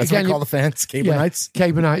 If you've That's what I call the fans, Cabonites.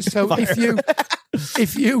 Cabonite. So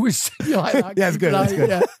if you was you like that, Yeah, it's good, it's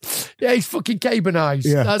Cabonite, yeah, he's fucking Cabonized.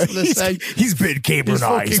 Yeah. That's what I say. He's been He's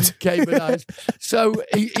fucking Cabonized. Cabonized. So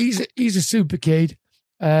he's a super kid.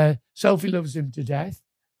 Sophie loves him to death.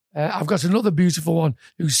 I've got another beautiful one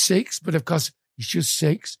who's 6, but of course he's just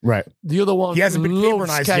 6. Right. The other one He hasn't been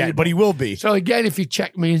loves Cabonized cable. yet, but he will be. So again, if you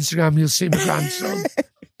check my Instagram, you'll see my grandson.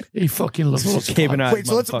 He fucking loves it. Cabonite Wait,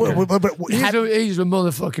 so let's. motherfucker. He's a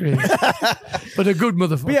motherfucker, but a good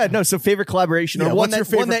motherfucker. But yeah, no. So favorite collaboration, or one what's that, your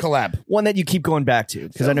favorite one that, collab? one that you keep going back to,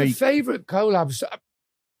 because I know you. favorite collabs.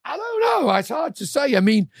 I don't know. It's hard to say. I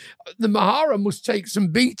mean, the Mahara must take some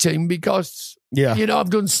beating because Yeah. I've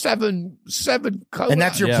done seven collabs, And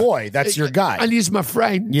that's your Yeah. boy. That's your guy. and he's my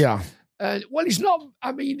friend. Yeah. Well, he's not.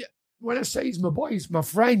 I mean, when I say he's my boy, he's my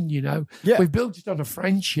friend. Yeah. We've built it on a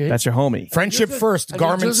friendship. That's your homie. Friendship Doesn't- first, and he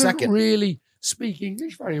garment doesn't second. really speak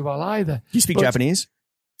English very well either. You speak But- Japanese?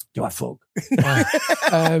 Do I fuck?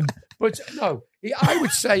 But no, I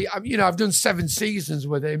would say, I've done 7 seasons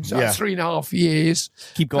with him, so Yeah. that's 3.5 years.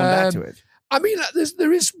 Keep going back Um, to it. I mean,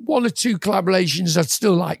 there is 1 or 2 collaborations I'd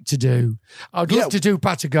still like to do. I'd love to do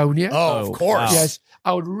Patagonia. Oh, of course. wow. Yes,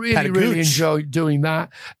 I would really, Patagooch. really enjoy doing that.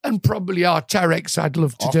 And probably Arterex I'd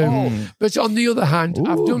love to do. Oh. But on the other hand,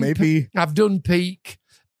 Ooh, maybe. I've done Peak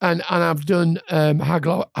and I've done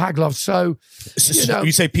Haglov. So,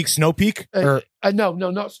 You say Peak Snow Peak? Or,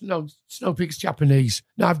 Snow Peak's Japanese.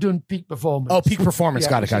 No, I've done Peak Performance. oh, Peak Performance.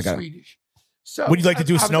 Got it. which is Swedish. So Would you like to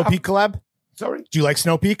do a I've- Snow I've- Peak collab? Sorry? Do you like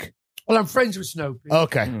Snow Peak? Well, I'm friends with Snopey.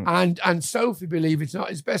 Okay. And Sophie, believe it or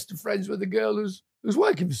not, is best of friends with the girl who's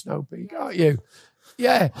working for Snopey, aren't you?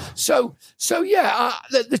 Yeah. So yeah.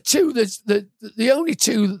 The two the only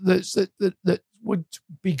two that would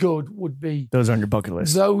be good would be Those are on your bucket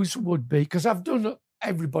list. those would be because I've done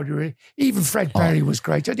everybody really. Even Fred Perry was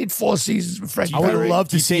great. I did 4 seasons with Fred I Perry. would love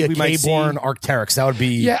to You see think a we might K-Born see- Arc'teryx. That would be.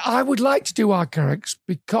 Yeah, I would like to do Arc'teryx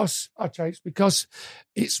because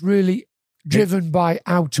it's really driven by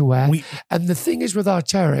outerwear. And the thing is with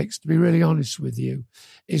Arc'teryx, to be really honest with you,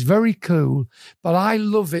 is very cool. But I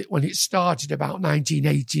love it when it started about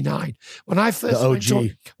 1989. When I first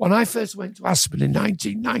went to Aspen in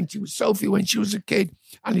 1990 with Sophie when she was a kid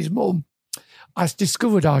and his mum, I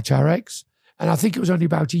discovered Arc'teryx. And I think it was only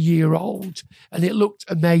about a year old, and it looked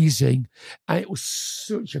amazing, and it was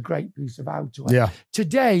such a great piece of outerwear. Yeah.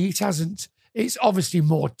 Today, it hasn't. It's obviously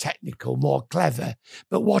more technical, more clever,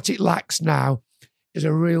 but what it lacks now is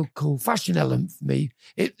a real cool fashion element for me.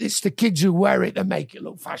 It's the kids who wear it that make it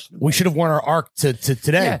look fashionable. We should have worn our Arc to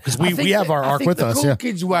today because we have our Arc with the us. cool Yeah.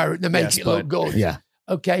 kids wear it that make it look good. Yeah.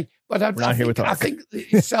 Okay, but I think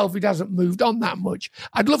itself it hasn't moved on that much.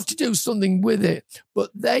 I'd love to do something with it,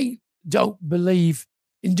 but they don't believe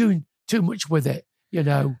in doing too much with it. You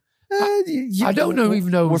know, I don't know even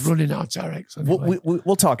know who's running Arc'teryx. Anyway.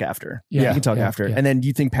 We'll talk after. Yeah, we can talk yeah, after. yeah. And then, do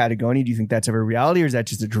you think Patagonia? Do you think that's ever reality, or is that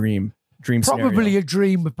just a dream? Probably Scenario? a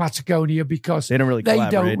dream with Patagonia because They don't really. they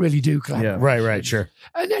collaborate. don't really do collaborate. Yeah. Right. Sure.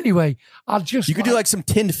 And anyway, I'll just You could do like some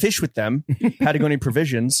tinned fish with them, Patagonia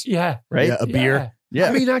provisions, yeah, right? Yeah, a beer. Yeah.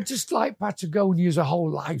 I mean, I just like Patagonia as a whole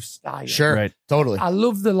lifestyle. Sure. Right. Totally. I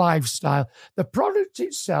love the lifestyle. The product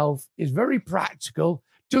itself is very practical,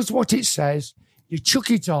 does what it says. You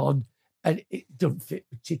chuck it on, and it doesn't fit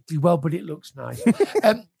particularly well, but it looks nice.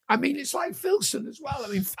 I mean, it's like Filson as well. I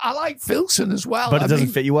mean, I like Filson as well. But it doesn't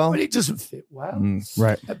fit you well. But it doesn't fit well.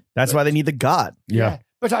 Right. That's why they need the God. Yeah.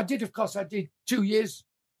 But I did 2 years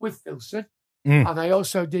with Filson, Mm. and I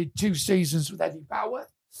also did 2 seasons with Eddie Bauer.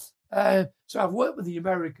 So I've worked with the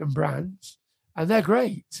American brands, and they're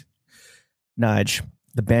great. Nige,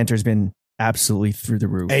 the banter's been absolutely through the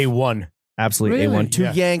roof. A1. Absolutely Really? A1. Two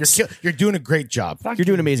Yeah. Yanks. You're doing a great job. Thank You're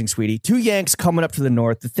doing you. amazing, sweetie. 2 Yanks coming up to the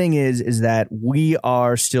north. The thing is that we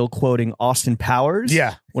are still quoting Austin Powers.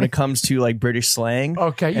 Yeah. When it comes to like British slang.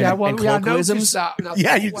 Okay, and- yeah, well, and I noticed colloquialisms. that. And I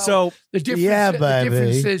Yeah, thought, you- well, So the difference, Yeah, the baby.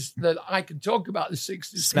 difference is that I can talk about the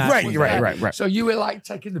 60s. Smash. Right. So you were like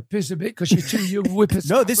taking the piss a bit because you're too young whippers.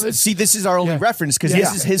 no, this is our only Yeah. reference because Yeah.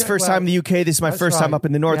 this is his Yeah, first well, time in the UK. This is my that's first time right. up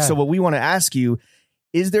in the north. Yeah. So what we want to ask you,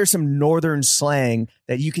 is there some northern slang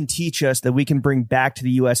that you can teach us that we can bring back to the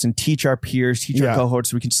US and teach our peers, teach our Yeah. cohorts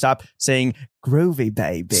so we can stop saying groovy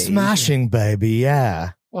baby. Smashing, baby.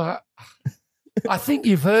 Yeah. Well, I think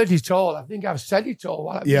you've heard it all. I think I've said it all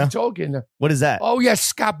while I've Yeah. been talking. What is that? Oh,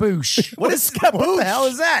 yes, scaboosh. What is scaboosh? What the hell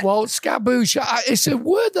is that? Well, scaboosh, it's a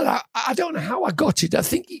word that I don't know how I got it. I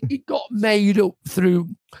think it got made up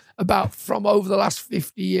from over the last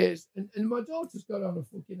 50 years. And my daughter's got on a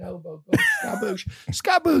fucking elbow called scaboosh.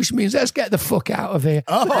 Scaboosh means let's get the fuck out of here.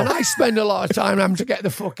 Oh. And I spend a lot of time having to get the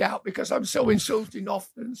fuck out because I'm so insulting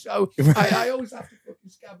often. So I always have to fucking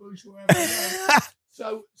scaboosh wherever I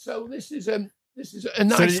go. So this is a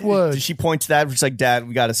nice So word. Did she point to that? It's like, Dad,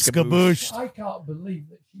 we got a skaboosh. I can't believe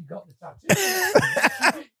that she got the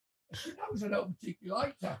tattoo. She knows I don't particularly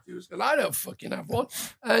like tattoos because I don't fucking have one.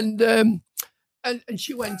 And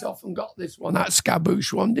she went off and got this one, that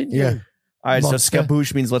scaboosh one, didn't Yeah. you? All right, Monster. so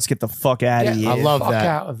skaboosh means let's get the fuck out of Yeah, here. I love fuck that.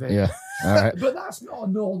 out of it. Yeah. All right. But that's not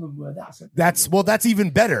a northern word. That's even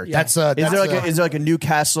better. Yeah. That's Is there like a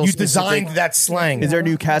Newcastle? you specific- designed that slang. Is there a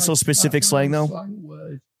Newcastle specific slang though? Slang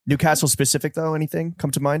word. Newcastle specific though? Anything come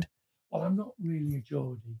to mind? Well, I'm not really a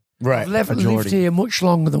Geordie. Right. I've never lived here much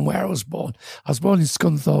longer than where I was born. I was born in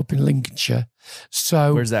Scunthorpe in Lincolnshire.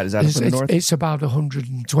 So Where's that? Is that up in the north? It's about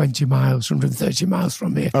 120 miles, 130 miles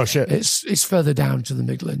from here. Oh shit. It's further down to the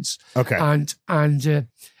Midlands. Okay. And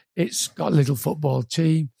it's got a little football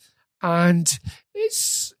team, and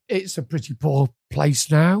it's a pretty poor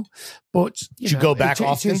place now. But you Should know, go back it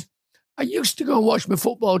often? is. I used to go and watch my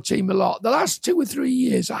football team a lot. The last 2 or 3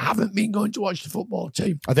 years, I haven't been going to watch the football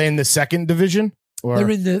team. Are they in the second division? Or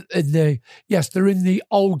They're in the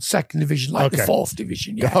old second division, like the Okay. 4th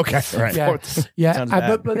division. Yeah, okay. Right. yeah. Sounds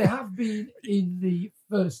bad. But they have been in the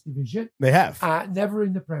first division, They have. never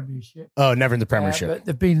in the Premiership. Oh, never in the Premiership. But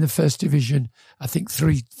they've been in the first division, I think,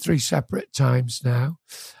 three separate times now.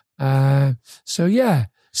 So yeah.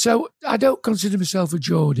 So I don't consider myself a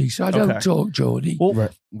Geordie, so I don't Okay. talk Geordie. Well,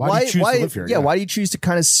 Right. Why do you choose to live here? Yeah, why do you choose to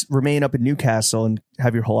kind of remain up in Newcastle and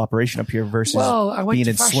have your whole operation up here versus Well, I went being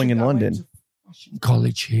to in fashion. swinging I went London? to Fashion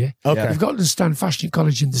College here. Okay. You've got to understand Fashion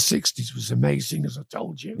College in the 60s was amazing, as I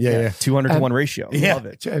told you. Yeah. 200 to 1 ratio. Yeah. Love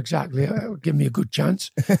it. Exactly. Give me a good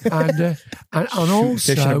chance. And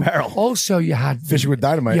Fish in a barrel. also you had Fishing with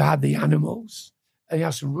dynamite. you had the Animals, and you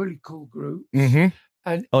had some really cool groups. Mm-hmm.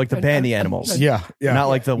 And Oh, like the band The Animals. Yeah. Yeah. Not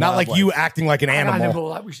like the Not like wildlife. you acting like an animal.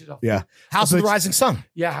 like we should have. Yeah. House of the Rising Sun.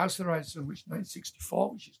 Yeah, House of the Rising Sun, which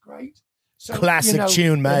 1964, which is great. So, Classic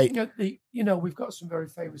tune, mate. We've got some very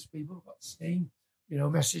famous people. We've got Sting,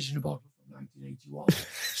 Message in a Bottle from 1981.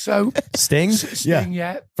 So Sting? Sting,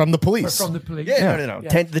 yeah. From the Police. From the Police. Yeah, no.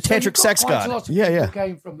 Yeah. The So tantric you've got sex quite god. A lot of Yeah, people yeah.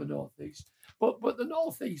 came from the Northeast. But the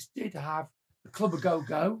Northeast did have the Club of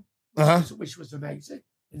Go-Go, which was amazing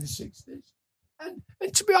in the 60s. And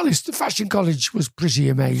to be honest, the Fashion College was pretty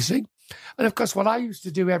amazing. And of course, what I used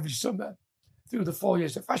to do every summer through the 4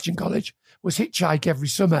 years at Fashion College was hitchhike every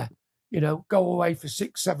summer, go away for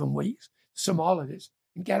 6-7 weeks, some holidays,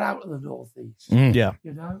 and get out of the Northeast. Yeah.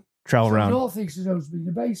 Travel So around. The Northeast has always been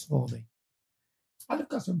the base for me. And I've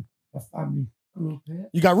got a family grew up here.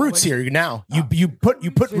 You got roots here now. You put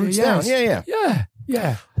roots down. Yes. Yeah.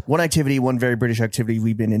 Yeah. One very British activity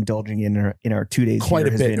we've been indulging in our 2 days Quite here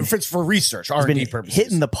a has bit. been- And for research, has been R&D purposes.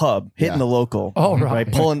 hitting the pub, hitting Yeah. the local. Oh,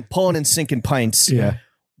 right. Pulling and sinking pints. Yeah.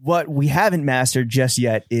 What we haven't mastered just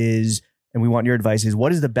yet is, and we want your advice, is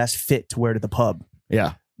what is the best fit to wear to the pub?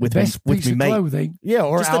 Yeah. With Best me, piece with me, of mate. clothing. Yeah,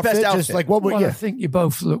 or Just the outfit, best just outfit. like what would Well, I yeah. think you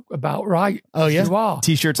both look about right. Oh, yeah? You are.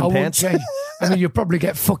 T-shirts and I wouldn't pants. change. I mean, you'll probably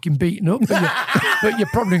get fucking beaten up, but you're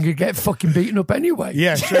probably going to get fucking beaten up anyway.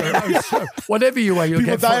 Yeah, sure. So whatever you wear, you'll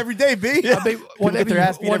People get die every day, B. I mean, get their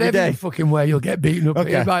ass beat every whatever day. you fucking wear, you'll get beaten up.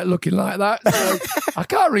 Okay. You might looking like that. So I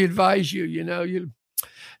can't really advise you.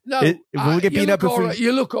 No, Will we get beat up if we-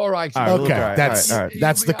 You look all right. All right, we'll Okay, look all right, that's all right.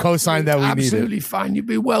 that's the cosign that we needed. Absolutely fine. You'll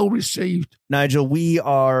be well received. Nigel, we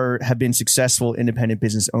have been successful independent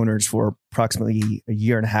business owners for approximately a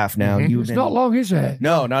year and a half now. Mhm. You've It's been, not long, is it?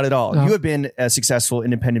 No, not at all. No. You have been a successful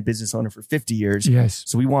independent business owner for 50 years. Yes.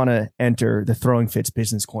 So we want to enter the Throwing Fits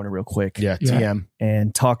business corner real quick. Yeah, Yeah. TM.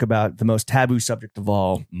 And talk about the most taboo subject of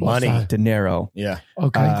all, Money. that? dinero. Yeah.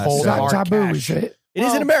 Okay. Cold Is that hard taboo? cash. Is it? It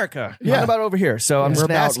is in America. yeah. Not about over here. So I'm We're just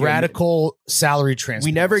about asking. radical salary transfer.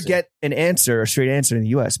 We never get an answer, a straight answer in the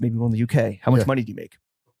US, maybe in the UK. How much Yeah. money do you make?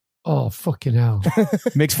 Oh, fucking hell.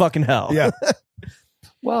 Makes fucking hell. Yeah.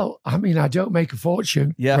 Well, I mean, I don't make a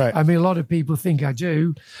fortune. Yeah. Right. I mean, a lot of people think I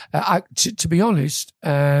do. To be honest,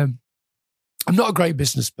 I'm not a great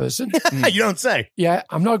business person. You don't say. Yeah,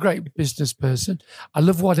 I'm not a great business person. I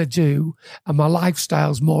love what I do, and my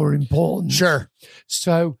lifestyle's more important. Sure.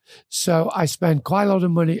 So I spend quite a lot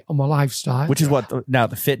of money on my lifestyle. Which is what now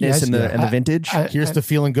the fitness Yes. and the vintage. Here's to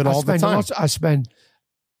feeling good all the time. I spend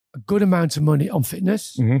a good amount of money on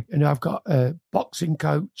fitness. Mhm. I've got a boxing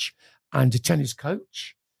coach and a tennis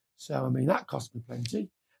coach. So, I mean, that costs me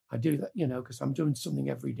plenty. I do that, because I'm doing something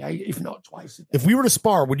every day, if not twice a day. If we were to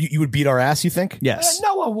spar, would you would beat our ass, you think? Yes.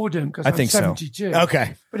 No, I wouldn't, because I I'm think so. 72.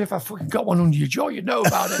 Okay. But if I fucking got one under your jaw, you'd know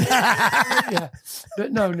about it. Yeah.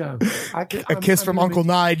 But no. A kiss from Uncle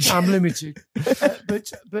Nige. I'm limited.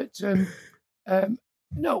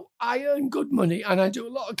 No, I earn good money and I do a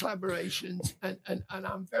lot of collaborations and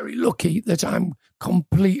I'm very lucky that I'm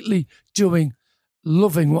completely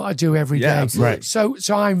loving what I do every day. Yeah, absolutely. Right. So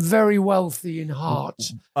I'm very wealthy in heart.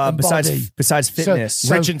 and body. Besides fitness.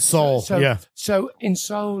 So- Rich in soul. So, yeah. So in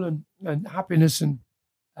soul and happiness and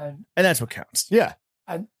and that's what counts. Yeah.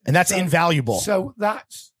 and And that's so- invaluable. So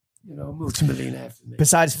that's a multimillionaire for me.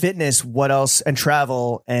 Besides fitness, what else, and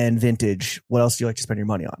travel and vintage, what else do you like to spend your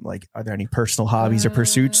money on? Like, are there any personal hobbies or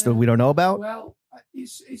pursuits that we don't know about? Well,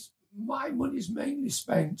 it's my money's mainly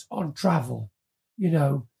spent on travel.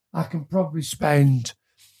 I can probably spend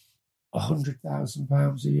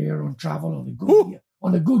 £100,000 a year on travel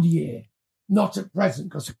on a good year. Not at present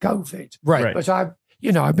because of COVID. right. But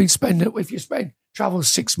I've been spending. If you travel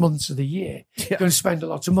 6 months of the year, you're going to spend a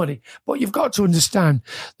lot of money. But you've got to understand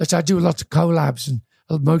that I do a lot of collabs, and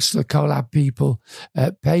most of the collab people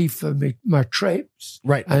pay for my trips.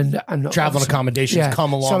 Right. And Travel and obviously- accommodations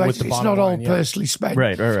come along so with the it's bottom not all line, yeah. personally spent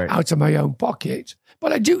Right. out of my own pocket,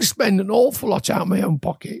 but I do spend an awful lot out of my own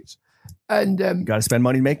pocket. And Got to spend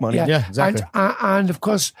money to make money. Yeah, exactly. and of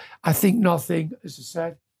course, I think nothing. As I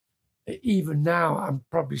said, even now, I'm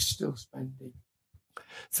probably still spending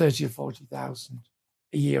 30 or 40,000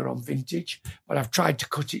 a year on vintage, but I've tried to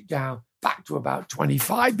cut it down back to about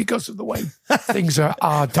 25 because of the way things are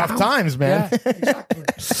Tough down. times, man. Yeah,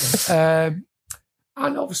 exactly.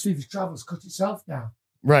 And obviously, the travel's cut itself down.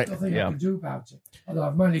 Right. Nothing Yeah. I can do about it. Although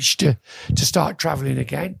I've managed to start traveling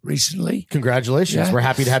again recently. Congratulations. Yeah. We're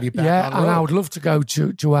happy to have you back Yeah, on the and road. I would love to go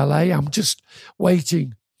to LA. I'm just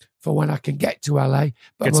waiting for when I can get to LA.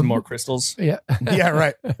 But Get some more crystals. Yeah. Yeah,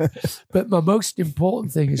 right. But my most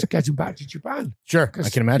important thing is getting back to Japan. Sure, I 'Cause,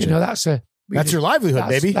 can imagine. You know, that's your livelihood,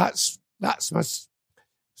 baby. That's my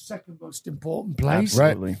second most important place.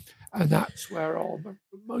 Absolutely. And that's where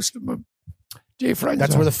most of my dear friends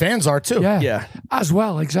That's are. where the fans are too. Yeah. Yeah. As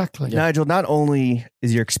well, exactly. Nigel, not only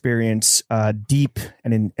is your experience deep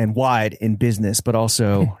and wide in business, but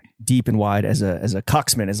also deep and wide as a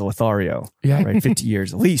coxman, as a Lothario, Yeah. right? 50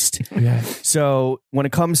 years at least. Yeah. So when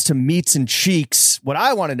it comes to meats and cheeks, what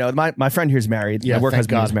I want to know, my friend here is married. Yeah, my work thank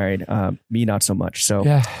husband God. is married. Me, not so much. So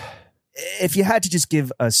Yeah. if you had to just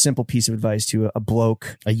give a simple piece of advice to a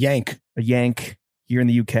bloke, A yank. a Yank here in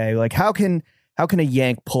the UK, like how can a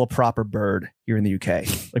Yank pull a proper bird here in the UK?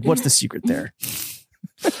 Like what's the secret there?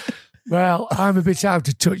 Well, I'm a bit out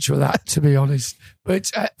of touch with that, to be honest.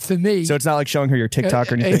 But for me, So it's not like showing her your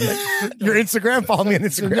TikTok or anything. Your Instagram, follow me on For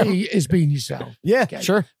Instagram. me, it's being yourself. Yeah, Okay?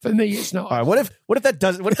 sure. For me, it's not. All right, what if that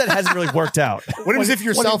hasn't really worked out? What if Well,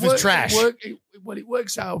 yourself it is work- trash? It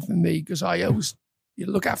works out for me because I always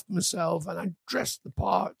look after myself and I dress the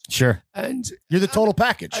part Sure. and You're the total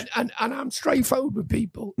package. and I'm straightforward with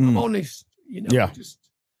people. I'm honest, you know. Yeah.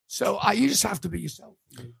 You just have to be yourself.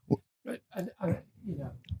 And you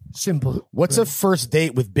know, simple. What's a first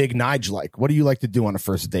date with Big Nige like? What do you like to do on a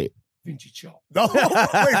first date? vintage shop? No,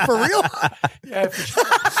 wait, for real? Yeah, for sure.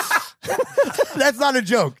 That's not a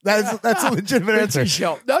joke. That's a legitimate answer. Vintage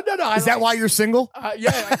shop. No. Is that why you're single?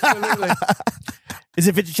 Yeah, absolutely. Is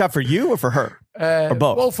it vintage shop for you or for her? Or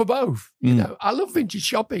both? Well, for both. You know, I love vintage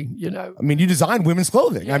shopping. You know, I mean, you design women's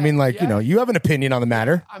clothing. I mean, like, you know, you have an opinion on the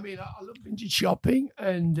matter. I mean, I love vintage shopping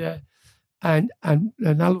and I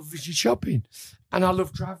love vintage shopping and I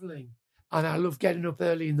love traveling and I love getting up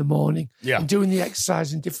early in the morning and doing the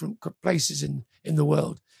exercise in different places in the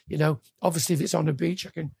world. You know, obviously, if it's on the beach, I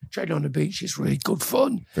can train on the beach. It's really good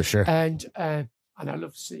fun. For sure. And I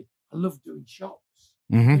love doing shops,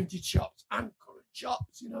 vintage shops and current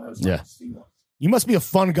shops. You know, I was like to see what. You must be a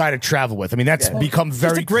fun guy to travel with. I mean, that's become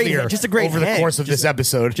very clear just a great over the hang. course of this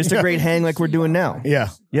episode. Just a great hang like we're doing now. Yeah.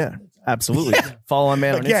 Yeah, absolutely. Follow on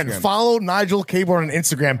man on Again, Instagram. follow Nigel Caborn on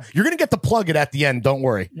Instagram. You're going to get the plug it at the end. Don't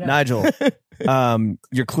worry. Nigel,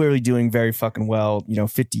 you're clearly doing very fucking well.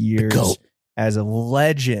 50 years goat. as a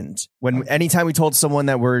legend. Anytime we told someone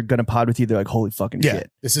that we're gonna pod with you, they're like, "Holy fucking Yeah.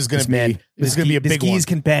 shit, This is going this to be man, this is going to be a this big one. geese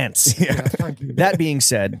can dance." Thank you. That being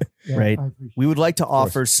said, Yeah, right, I appreciate we would like to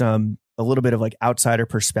offer a little bit of like outsider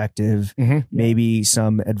perspective, Mhm. maybe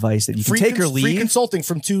some advice that you can take or Free leave. consulting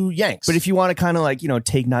from two Yanks. But if you want to kind of like,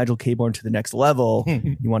 take Nigel Caborn to the next level,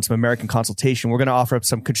 you want some American consultation, we're going to offer up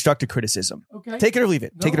some constructive criticism. Okay. Take it or leave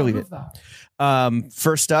it. Take it or leave it.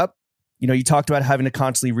 First up, you talked about having to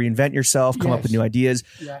constantly reinvent yourself, come up with Yes. new ideas.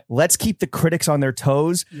 Yeah. Let's keep the critics on their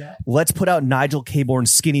toes. Yeah. Let's put out Nigel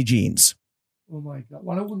Caborn's skinny jeans. Oh my God.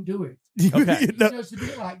 Well, I wouldn't do it. Okay. You know, it's a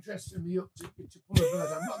bit like dressing me up to pull a bird.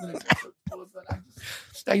 I'm not going to dress up to pull a bird. I just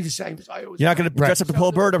stay the same as I always. You're not going to dress up to pull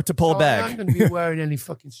a bird or to pull a I'm bag. not going to be wearing any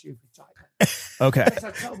fucking stupid tie. Okay. Yes,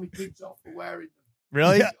 I tell my kids off for wearing them.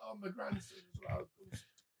 Really? Oh, my grandson as well.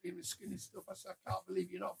 In the skinny stuff. I said, I can't believe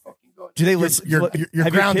you're not fucking going. Do they listen? you're have your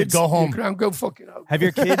grounded. kids- Go home. Go fucking home. Have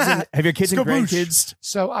your kids and Skaboosh. grandkids?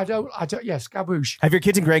 So I don't. Yes, Skaboosh. Have your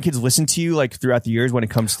kids and grandkids listened to you like throughout the years when it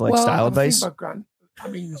comes to like style advice?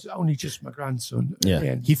 It's only just my grandson. Yeah.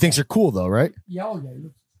 And He thinks you're cool, though, right? yeah, oh, yeah. He loves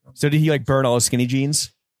it. So did he like burn all his skinny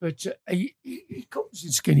jeans? But he comes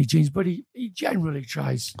in skinny jeans, but he generally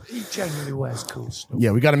tries. He generally wears cool stuff.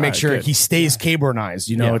 Yeah, we got to make All right, sure good. he stays Cabornized.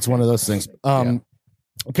 Yeah. It's one of those things.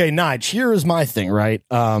 Okay, Nige, here is my thing, right?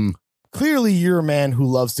 Clearly, you're a man who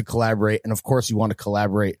loves to collaborate, and of course, you want to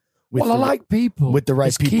collaborate with Well, I like people. with the right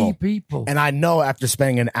It's people. Key people. And I know after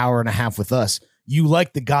spending an hour and a half with us, you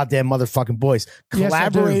like the goddamn motherfucking boys. Yes, I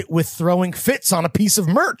do. Collaborate with throwing fits on a piece of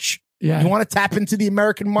merch. Yeah. You want to tap into the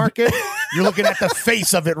American market? You're looking at the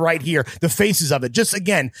face of it right here, the faces of it. Just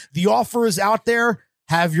again, the offer is out there.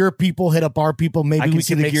 Have your people hit up our people. Maybe I can we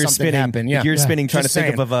see can the make gears something spinning. happen. The Yeah. gears spinning, trying Just to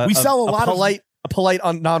think saying. of a We sell a lot of- polite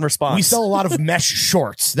non-response. We sell a lot of mesh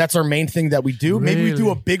shorts. That's our main thing that we do. Maybe we do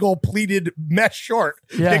Really? a big old pleated mesh short,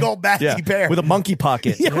 Yeah. big old baggy pair with a monkey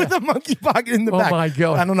pocket. yeah, with a monkey pocket in the Oh, back. my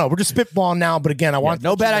God. I don't know. We're just spitballing now, but again, I want No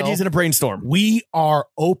you to bad know, ideas in a brainstorm. We are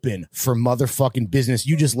open for motherfucking business.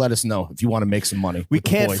 You just let us know if you want to make some money. We with the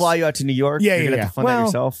can't boys. fly you out to New York. Yeah, You're yeah, gonna yeah. have to fund that Well-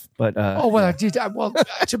 yourself. But Oh, well, I did. Well,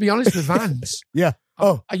 to be honest with Vans, Yeah.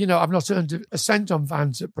 Oh, I've not earned a cent on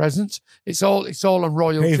Vans at present. It's all on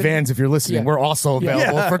royalty. hey Vans, if you're listening, Yeah. we're also Yeah.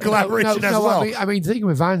 available for collaboration as well. I mean, the thing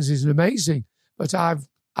with Vans is amazing, but I've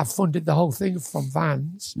funded the whole thing from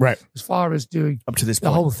Vans Right. as far as doing up to this the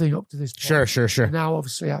point, whole thing up to this point. Sure. Now,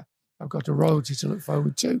 obviously, I I've got a royalty to look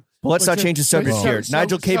forward to. Well, let's not change the subject here.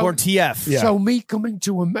 Nigel Caborn, TF. Yeah. So me coming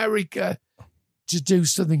to America to do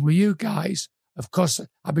something with you guys, of course,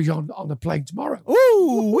 I'll be on a plane tomorrow.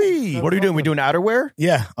 Ooh, wee. What are we doing? We doing outerwear?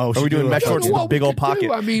 Yeah. Oh, Are we doing mesh I don't shorts know with a what big we old could do.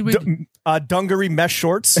 pocket? I mean, Dungaree mesh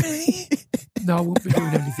shorts? no, I won't be doing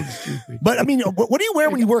anything stupid. But I mean, what do you wear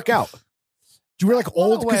when you work out? Do you wear like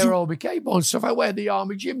old? I wear all my K-Bone stuff. I wear the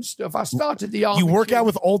Army Gym stuff. I started the Army You work Gym. out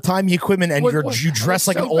with old timey equipment, and you dress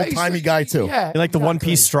like an So old timey basic. guy too. Yeah, You like the exactly. one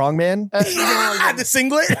piece strongman? No, The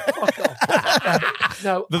singlet. fuck off.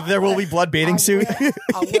 No, There will be blood bathing suit? I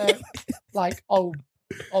wear like old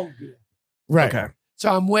gear. Right. Okay.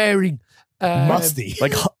 So I'm wearing Musty.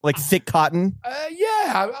 Like thick cotton?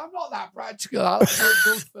 I'm not that practical. I like to look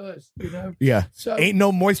good first, you know. Yeah. So Ain't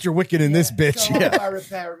no moisture wicked in this bitch. So Yeah. I wear a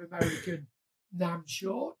pair of American NAM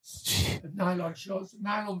shorts, nylon shorts,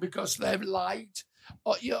 nylon because they're light.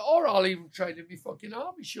 Or I'll even trade in my fucking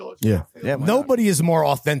army shorts. Yeah. Yeah, Nobody is more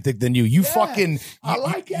authentic than you. You Yeah. fucking. I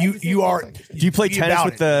like you. everything You are. authentic. Do you play Be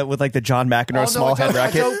tennis about with like the John McEnroe small head I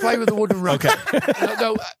racket? don't play with the wooden racket.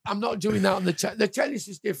 No, I'm not doing that on the the tennis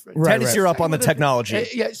is different. Right, Tennis, you're up Same on the with technology.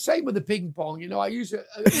 Yeah, same with the ping pong. You know, I use a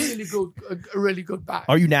really good bat.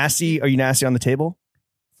 Are you nasty? Are you nasty on the table?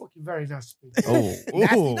 Fucking very nasty.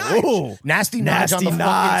 Oh, Nasty Nige on Nasty the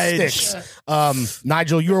fucking Nige. sticks.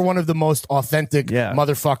 Nigel, you are one of the most authentic Yeah.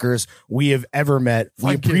 motherfuckers we have ever met.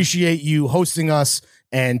 We Thank you. appreciate you hosting us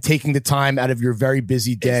and taking the time out of your very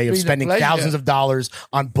busy day of been a spending pleasure. thousands of dollars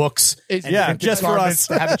on books. It's- and Yeah, vintage just for garments us.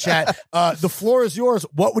 to have a chat. The floor is yours.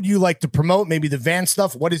 What would you like to promote? Maybe the van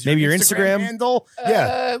stuff. What is your Maybe your Instagram? handle?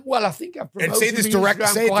 Yeah. Well, I think I've promoted say this my direct- Instagram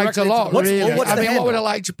say it quite directly a to lot. the- What's- really. what's I the mean, what would I handle?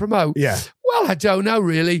 like to promote? Yeah. Well, I don't know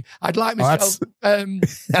really. I'd like Oh, myself.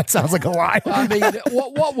 That sounds like a lie. I mean,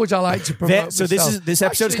 what would I like to promote? So this myself? this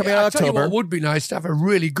episode's Actually, coming out I in tell you October. what would be nice to have a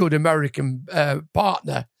really good American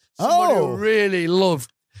partner. Someone Oh. who really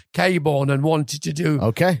loved K-Born and wanted to do.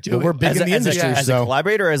 Okay. Do Well, we're it. big As in a, the as, a, industry, as a so.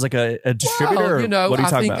 collaborator, as like a distributor, Well, or you know, what are you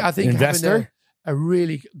talking I about? think Investor? having a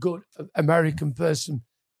really good American person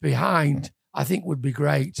behind, I think would be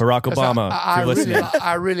great. Barack 'Cause Obama, I if you're really,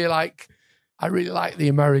 listening. I really like the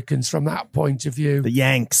Americans from that point of view. The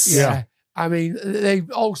Yanks. Yeah. I mean, they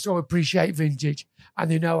also appreciate vintage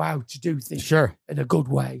and they know how to do things Sure. in a good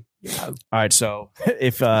way. You know, All right, so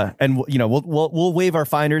if and you know we'll waive our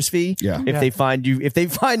finder's fee. Yeah. If they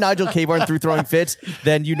find Nigel Caborn through throwing fits,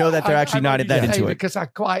 then you know that they're actually not that into it. because I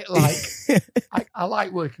quite like I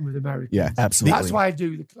like working with Americans. Yeah, absolutely. That's why I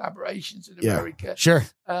do the collaborations in Yeah. America. Sure.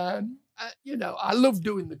 You know, I love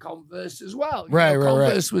doing the Converse as well. You Right, know, right, right.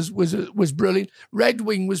 Converse was brilliant. Red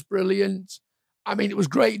Wing was brilliant. I mean, it was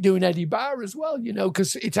great doing Eddie Bauer as well, you know,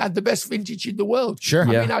 because it had the best vintage in the world. Sure.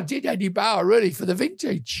 I Yeah. mean, I did Eddie Bauer really for the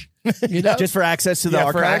vintage, you know. Just for access to the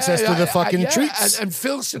Yeah, for archive. access to the fucking treats. And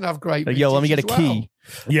Filson have great Like, yo, let me get a vintage as well. key.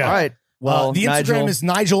 Yeah. All right. Well, the Instagram Nigel, is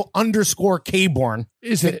Nigel_Caborn.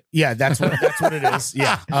 Is it? Yeah, that's what it is.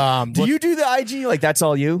 Yeah. do you do the IG? Like that's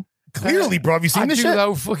all you? clearly, bro? Have you seen I this do shit? the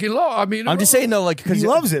whole fucking lot. I mean, I'm just saying though, like because He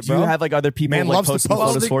loves it, Do you bro. have like other people Man like loves to posting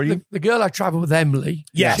post. photos for you? The girl I travel with, Emily.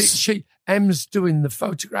 Yes. Em's doing the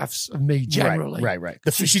photographs of me generally. Right.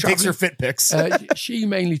 She's She takes her traveling- fit pics. She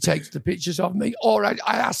mainly takes the pictures of me, or I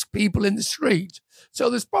ask people in the street. So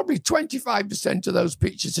there's probably 25% of those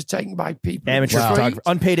pictures are taken by people in Amateur the street, photographer,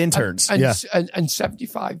 unpaid interns. and, Yeah. and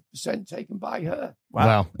 75% taken by her.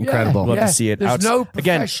 Wow. Incredible. Love to see it. There's no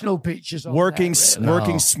Again, professional pictures. On working there, really.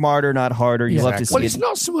 working smarter, not harder. You love to see Well, it. it's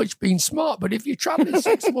not so much being smart, but if you're traveling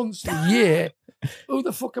 6 months a year, who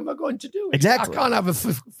the fuck am I going to do it? Exactly. I can't have a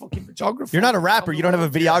fucking photographer. You're not a rapper. You don't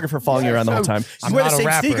have a videographer following you around the whole time. I'm You wear the not a same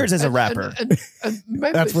rapper. sneakers as a rapper. And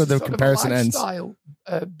remember, That's where it's the sort of a comparison ends. lifestyle,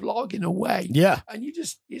 blog in a way. Yeah. And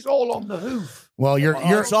it's all on the hoof. Well, you're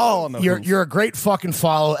it's all on the hoof. you're a great fucking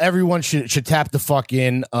follow. Everyone should tap the fuck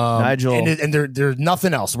in. Nigel. and there's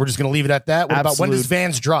nothing else. We're just gonna leave it at that. What about when does Absolute.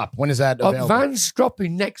 Vans drop? When is that available? Van's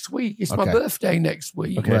dropping next week. It's my Okay. birthday next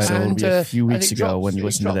week. Okay, so it'll be a few and weeks it ago drops- when you it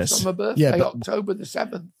listen to drops this. On my birthday, Yeah, but- October the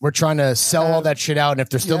 7th. We're trying to sell all that shit out, and if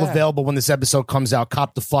they're still yeah. available when this episode comes out,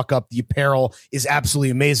 cop the fuck up. The apparel is absolutely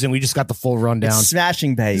amazing. We just got the full rundown. It's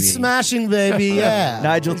smashing, baby. Smashing, baby. Yeah.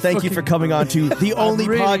 Nigel, thank you for coming on to the only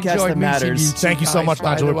really podcast enjoyed that meeting matters. you two Thank you so guys, much,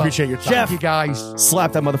 by Nigel. the We way. appreciate your time. Thank you guys.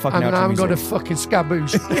 Slap that motherfucking And out. I'm going to fucking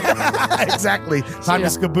scaboosh. Exactly. Time to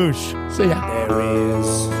skaboosh. See ya. There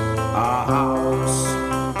is a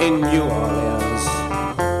house in New Orleans.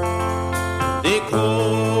 They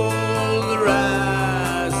call the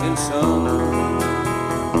rising sun.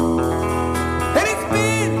 And it's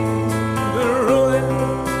been the ruin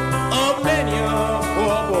of many a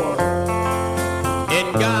poor boy.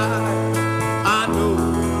 And God